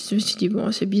 Je me suis dit,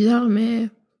 c'est bizarre, mais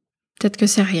peut-être que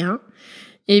c'est rien.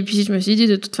 Et puis, je me suis dit,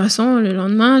 de toute façon, le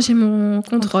lendemain, j'ai mon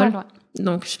contrôle.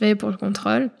 Donc, je vais pour le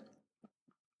contrôle.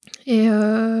 Et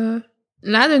là,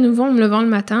 de nouveau, en me levant le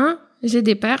matin, j'ai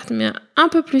des pertes, mais un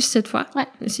peu plus cette fois. Ouais.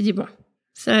 Je me suis dit,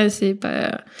 ça, c'est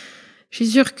pas... Je suis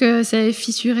sûre que c'est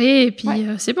fissuré et puis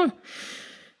c'est bon.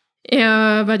 Et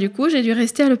du coup, j'ai dû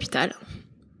rester à l'hôpital.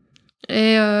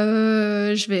 Et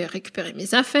je vais récupérer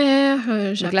mes affaires.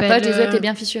 Donc la poche des œufs était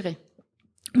bien fissurée.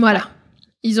 Voilà. Ouais.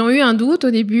 Ils ont eu un doute au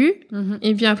début.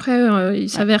 Et puis après, il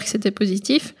s'avère que c'était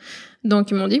positif.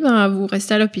 Donc ils m'ont dit, vous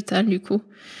restez à l'hôpital du coup.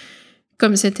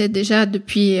 Comme c'était déjà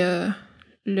depuis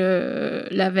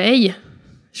la veille,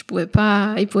 ils pouvaient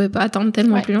pas attendre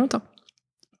tellement plus longtemps.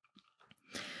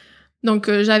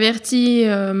 Donc, j'avertis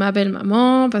ma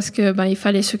belle-maman parce que il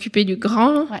fallait s'occuper du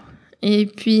grand. Ouais. Et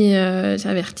puis,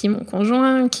 j'avertis mon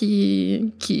conjoint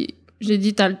qui j'ai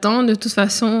dit, t'as le temps, de toute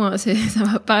façon, ça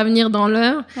va pas venir dans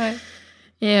l'heure. Ouais.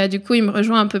 Et du coup, il me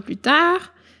rejoint un peu plus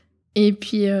tard. Et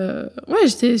puis,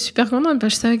 j'étais super contente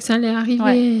parce que je savais que ça allait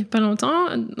arriver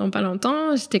dans pas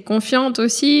longtemps. J'étais confiante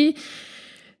aussi.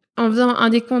 en faisant un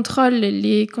des contrôles,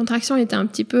 les contractions étaient un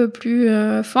petit peu plus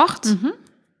fortes.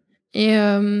 Et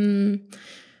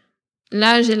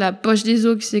là, j'ai la poche des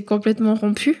os qui s'est complètement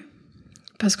rompue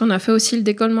parce qu'on a fait aussi le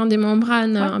décollement des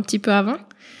membranes un petit peu avant.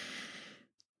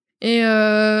 Et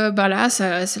là,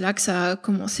 c'est là que ça a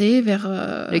commencé vers...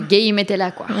 Le game était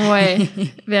là, quoi. Ouais,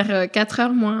 vers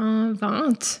 4h moins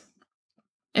 20.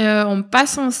 On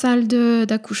passe en salle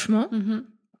d'accouchement.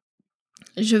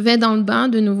 Je vais dans le bain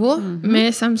de nouveau,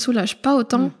 mais ça me soulage pas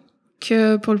autant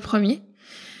que pour le premier.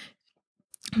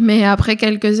 Mais après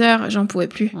quelques heures, j'en pouvais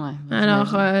plus. Ouais,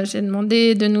 alors, j'ai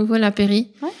demandé de nouveau la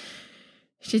péri. Ouais.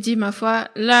 J'ai dit, ma foi,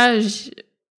 là,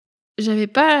 j'avais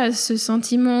pas ce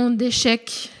sentiment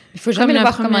d'échec. Il faut jamais le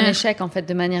voir comme un échec, en fait,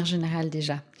 de manière générale,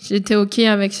 déjà. J'étais OK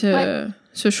avec ce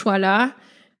choix-là.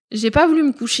 J'ai pas voulu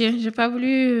me coucher, j'ai pas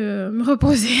voulu me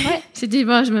reposer. Ouais. J'ai dit,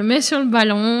 bon, je me mets sur le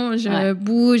ballon, je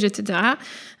bouge, etc.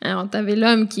 Alors, t'avais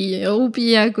l'homme qui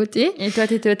roupillait à côté. Et toi,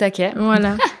 t'étais au taquet.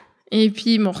 Voilà. Et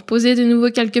puis, ils m'ont reposé de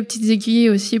nouveau quelques petites aiguilles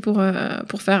aussi pour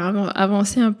faire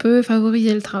avancer un peu,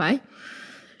 favoriser le travail.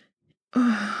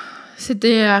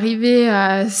 C'était arrivé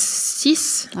à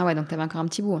 6. Ah ouais, donc t'avais encore un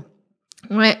petit bout.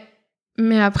 Ouais.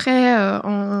 Mais après,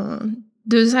 en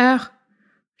 2 heures,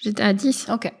 j'étais à 10.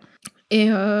 OK.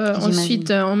 Et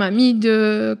ensuite, on m'a mis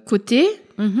de côté,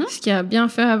 ce qui a bien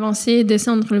fait avancer et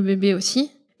descendre le bébé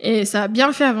aussi. Et ça a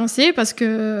bien fait avancer parce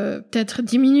que peut-être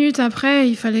 10 minutes après,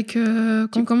 il fallait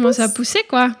qu'on commence à pousser,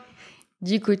 quoi.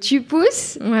 Du coup, tu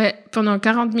pousses? Ouais, pendant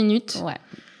 40 minutes. Ouais.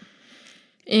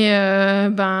 Et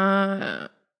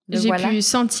j'ai pu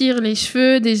sentir les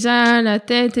cheveux déjà, la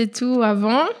tête et tout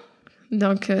avant.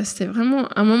 Donc, c'était vraiment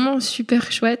un moment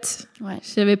super chouette. Ouais.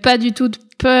 J'avais pas du tout de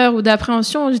peur ou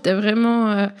d'appréhension. J'étais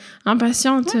vraiment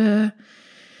impatiente. Ouais.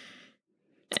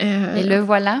 Et le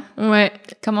voilà. Ouais.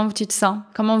 Comment tu te sens?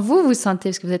 Comment vous sentez?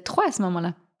 Parce que vous êtes 3 à ce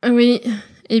moment-là. Oui.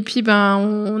 Et puis,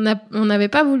 on n'avait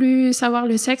pas voulu savoir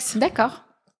le sexe. D'accord.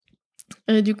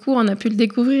 Et du coup, on a pu le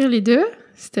découvrir les deux.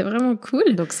 C'était vraiment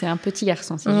cool. Donc, c'est un petit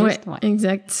garçon, c'est juste. Ouais,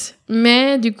 exact.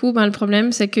 Mais du coup, le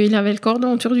problème, c'est qu'il avait le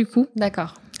cordon autour du cou.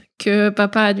 D'accord. Que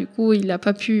papa, du coup, il n'a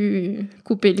pas pu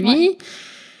couper lui. Ouais.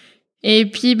 Et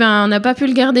puis, on n'a pas pu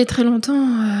le garder très longtemps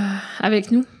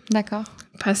avec nous. D'accord.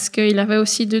 Parce qu'il avait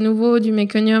aussi de nouveau du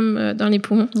méconium dans les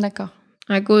poumons. D'accord.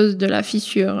 À cause de la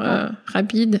fissure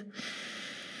rapide.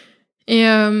 Et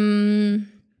ils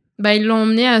l'ont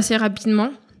emmené assez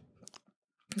rapidement.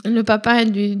 Le papa,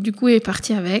 du coup, est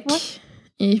parti avec. Ouais.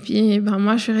 Et puis,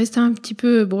 moi, je suis restée un petit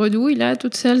peu bredouille, là,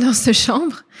 toute seule dans cette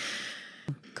chambre.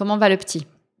 Comment va le petit ?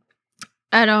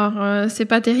 Alors, c'est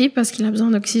pas terrible parce qu'il a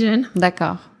besoin d'oxygène.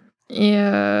 D'accord. Et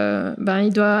il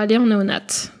doit aller en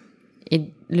néonate. Et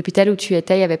l'hôpital où tu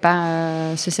étais, il n'y avait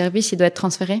pas ce service, il doit être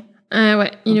transféré ?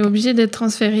 Ouais, il est obligé d'être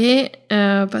transféré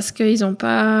parce qu'ils n'ont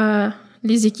pas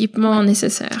les équipements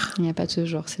nécessaires. Il n'y a pas de ce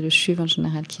genre, c'est le CHUV en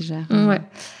général qui gère. Ouais.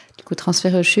 Du coup,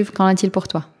 transféré au CHUV, qu'en est-il pour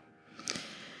toi ?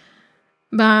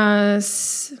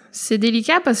 C'est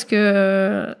délicat parce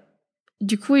que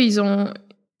du coup, ils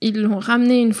l'ont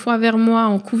ramené une fois vers moi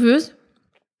en couveuse,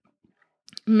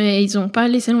 mais ils n'ont pas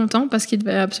laissé longtemps parce qu'il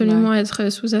devait absolument être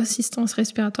sous assistance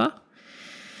respiratoire.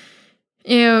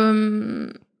 Et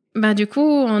du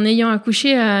coup, en ayant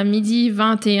accouché à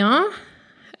 12h21,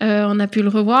 on a pu le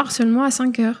revoir seulement à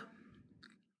 5h.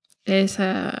 Et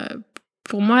ça,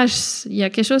 pour moi, il y a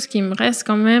quelque chose qui me reste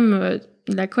quand même,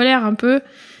 de la colère un peu,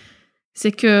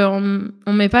 c'est qu'on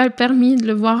ne m'ait pas permis de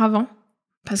le voir avant.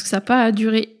 Parce que ça n'a pas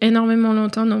duré énormément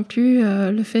longtemps non plus,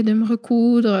 le fait de me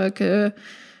recoudre, que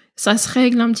ça se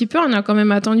règle un petit peu. On a quand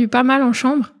même attendu pas mal en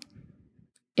chambre.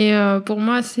 Et pour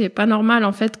moi, c'est pas normal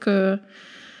en fait que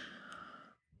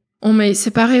on m'ait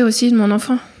séparée aussi de mon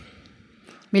enfant.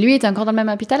 Mais lui, il était encore dans le même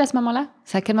hôpital à ce moment-là ?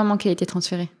 C'est à quel moment qu'il a été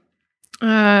transféré ? On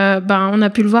a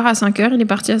pu le voir à 5h, il est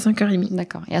parti à 5h30.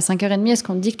 D'accord. Et à 5h30, est-ce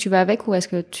qu'on te dit que tu vas avec ou est-ce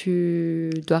que tu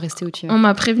dois rester où tu es ? On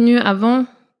m'a prévenu avant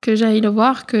que j'aille le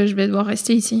voir que je vais devoir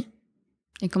rester ici.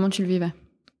 Et comment tu le vivais ?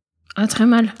 Très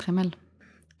mal. Très mal.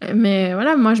 Mais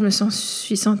voilà, moi, je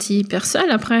suis sentie hyper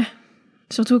seule après.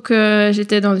 Surtout que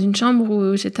j'étais dans une chambre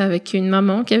où j'étais avec une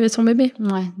maman qui avait son bébé.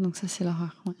 Ouais, donc ça, c'est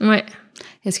l'horreur. Ouais.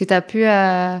 Est-ce que tu as pu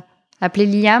appeler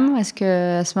Liam ? Est-ce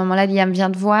qu'à ce moment-là, Liam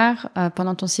vient te voir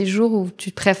pendant ton séjour ou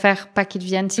tu préfères pas qu'il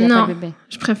vienne s'il n'y a pas de bébé ? Non,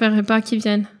 je préférerais pas qu'il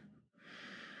vienne.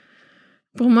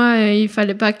 Pour moi, il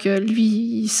fallait pas que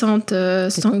lui il sente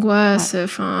cette angoisse.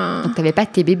 Ouais. Donc, tu n'avais pas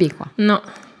tes bébés, quoi ? Non.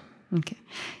 Ok.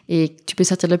 Et tu peux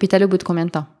sortir de l'hôpital au bout de combien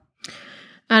de temps ?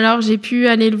 Alors, j'ai pu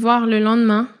aller le voir le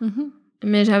lendemain,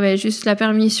 mais j'avais juste la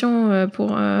permission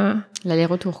pour...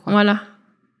 l'aller-retour, quoi. Voilà.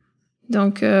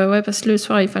 Donc, parce que le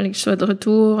soir, il fallait que je sois de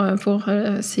retour pour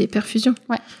ces perfusions.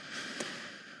 Ouais.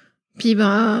 Puis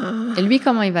Et lui,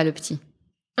 comment il va, le petit?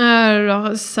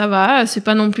 Alors ça va, c'est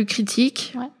pas non plus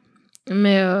critique. Ouais.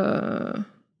 Mais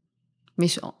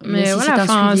si voilà,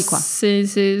 c'est un suivi, quoi.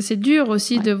 C'est dur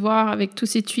aussi de voir avec tous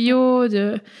ces tuyaux.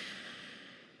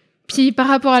 Puis par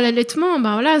rapport à l'allaitement,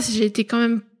 voilà, j'ai été quand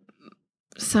même...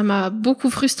 Ça m'a beaucoup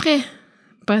frustrée.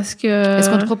 Parce que... Est-ce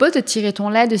qu'on te propose de tirer ton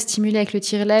lait, de stimuler avec le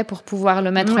tire-lait pour pouvoir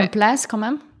le mettre en place quand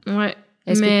même? Ouais.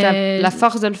 Est-ce que tu as la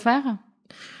force de le faire?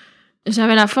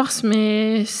 J'avais la force,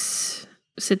 mais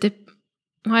c'était...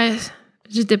 Ouais,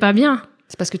 j'étais pas bien.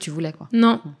 C'est parce que tu voulais, quoi.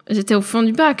 Non, j'étais au fond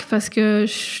du bac parce que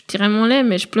je tirais mon lait,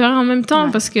 mais je pleurais en même temps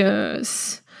parce que...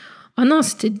 Oh non,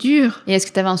 c'était dur. Et est-ce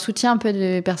que tu avais un soutien un peu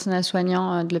du personnel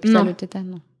soignant de l'hôpital de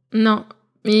Tétane? Non.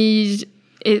 Et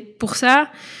pour ça,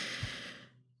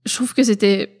 je trouve que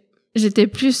j'étais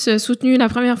plus soutenue la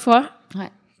première fois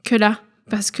que là.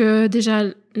 Parce que déjà,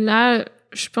 là,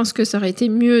 je pense que ça aurait été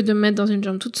mieux de me mettre dans une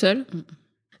chambre toute seule.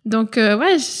 Donc,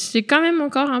 j'ai quand même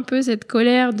encore un peu cette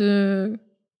colère de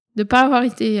ne pas avoir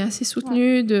été assez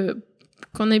soutenue,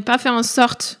 qu'on n'ait pas fait en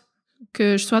sorte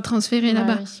que je sois transférée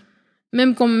là-bas. Oui.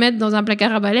 Même qu'on me mette dans un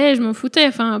placard à balai, je m'en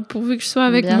foutais, pourvu que je sois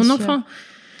avec mon enfant.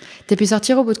 T'as pu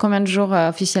sortir au bout de combien de jours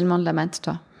officiellement de la mat,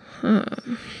 toi?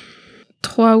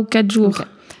 3 ou 4 jours.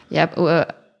 Okay.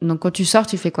 Donc, quand tu sors,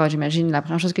 tu fais quoi? J'imagine la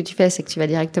première chose que tu fais, c'est que tu vas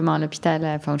directement à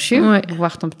l'hôpital, au CHU, pour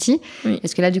voir ton petit. Oui.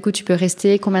 Est-ce que là, du coup, tu peux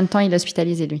rester? Combien de temps il est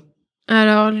hospitalisé, lui?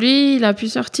 Alors, lui, il a pu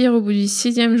sortir au bout du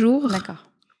 6e jour. D'accord.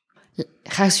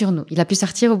 Rassure-nous, il a pu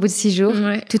sortir au bout de 6 jours.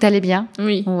 Ouais. Tout allait bien?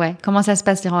 Oui. Ouais. Comment ça se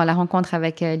passe, la rencontre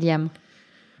avec Liam?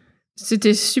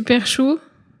 C'était super chou.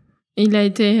 Il a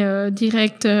été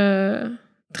direct,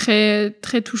 très,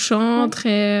 très touchant,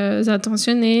 très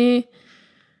attentionné.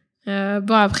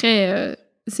 Après,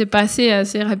 c'est passé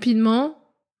assez rapidement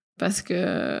parce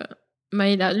que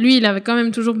lui, il avait quand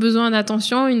même toujours besoin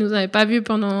d'attention. Il nous avait pas vus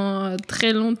pendant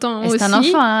très longtemps aussi. C'est un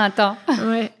enfant, hein, attends.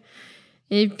 Ouais.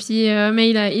 Et puis, mais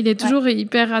il est toujours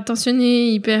hyper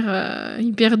attentionné,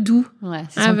 hyper doux. Ouais,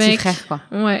 c'est son petit frère, quoi.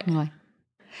 Ouais.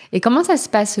 Et comment ça se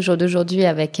passe ce jour d'aujourd'hui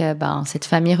avec cette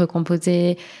famille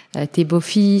recomposée, tes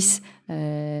beaux-fils,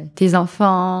 tes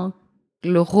enfants,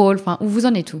 le rôle, où vous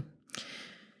en êtes où?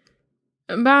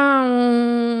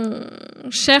 On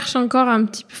cherche encore un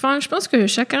petit peu... je pense que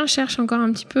chacun cherche encore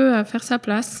un petit peu à faire sa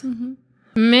place. Mm-hmm.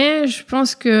 Mais je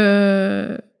pense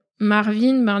que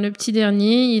Marvin, le petit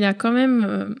dernier, il a quand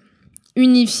même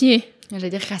unifié. J'allais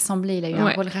dire rassemblé, il a eu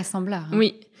un rôle rassembleur. Hein.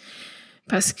 Oui.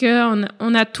 Parce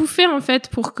qu'on a tout fait, en fait,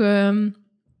 pour que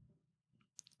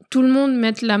tout le monde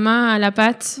mette la main à la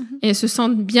pâte et se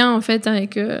sente bien, en fait,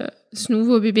 avec ce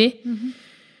nouveau bébé.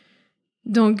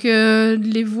 Donc,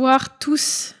 les voir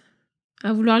tous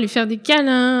à vouloir lui faire des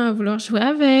câlins, à vouloir jouer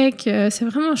avec, c'est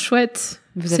vraiment chouette.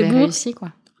 Vous avez réussi,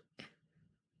 quoi.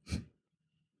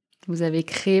 Vous avez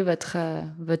créé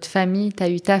votre famille, tu as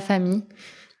eu ta famille,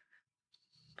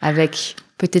 avec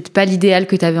peut-être pas l'idéal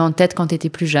que tu avais en tête quand tu étais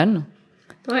plus jeune.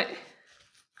 Ouais.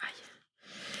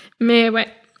 Mais ouais,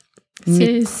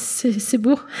 c'est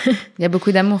beau. Il y a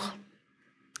beaucoup d'amour.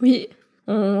 Oui,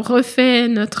 on refait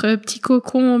notre petit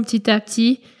cocon petit à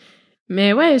petit.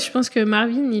 Mais ouais, je pense que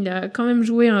Marvin, il a quand même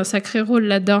joué un sacré rôle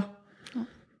là-dedans.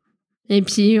 Et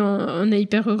puis, on est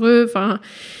hyper heureux.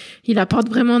 Il apporte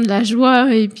vraiment de la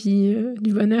joie et puis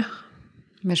du bonheur.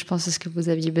 Mais je pense que c'est ce que vous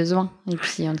aviez besoin. Et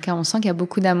puis, en tout cas, on sent qu'il y a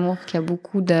beaucoup d'amour, qu'il y a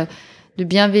beaucoup de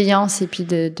bienveillance et puis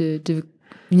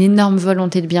une énorme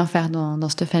volonté de bien faire dans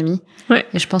cette famille. Ouais.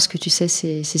 Et je pense que tu sais,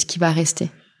 c'est ce qui va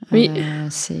rester. Oui.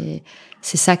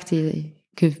 C'est ça que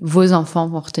vos enfants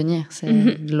vont retenir. C'est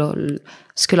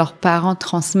ce que leurs parents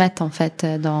transmettent, en fait,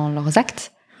 dans leurs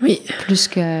actes. Oui. Plus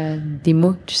que des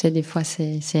mots. Tu sais, des fois,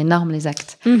 c'est énorme, les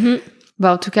actes.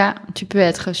 En tout cas, tu peux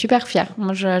être super fière.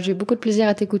 Moi, j'ai eu beaucoup de plaisir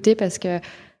à t'écouter parce que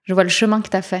je vois le chemin que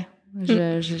tu as fait.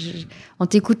 En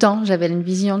t'écoutant, j'avais une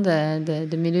vision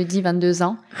de Mélodie, 22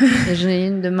 ans. Et j'en ai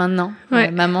une de maintenant,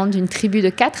 maman d'une tribu de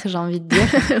 4, j'ai envie de dire.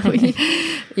 Oui.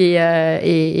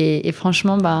 Et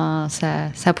franchement,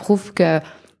 ça prouve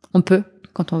qu'on peut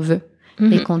quand on veut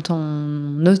et quand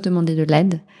on ose demander de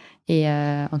l'aide. Et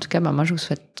en tout cas, moi, je vous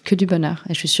souhaite que du bonheur.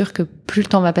 Et je suis sûre que plus le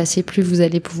temps va passer, plus vous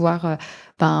allez pouvoir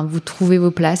vous trouver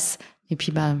vos places. Et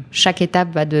puis, chaque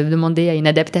étape va demander à une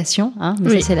adaptation. Hein,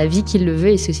 mais ça, c'est la vie qui le veut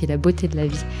et c'est aussi la beauté de la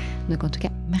vie. Donc, en tout cas,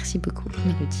 merci beaucoup,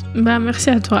 Mélodie. Merci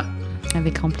à toi.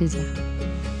 Avec grand plaisir.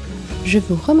 Je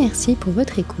vous remercie pour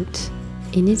votre écoute.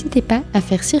 Et n'hésitez pas à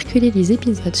faire circuler les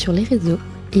épisodes sur les réseaux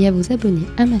et à vous abonner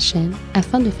à ma chaîne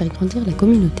afin de faire grandir la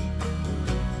communauté.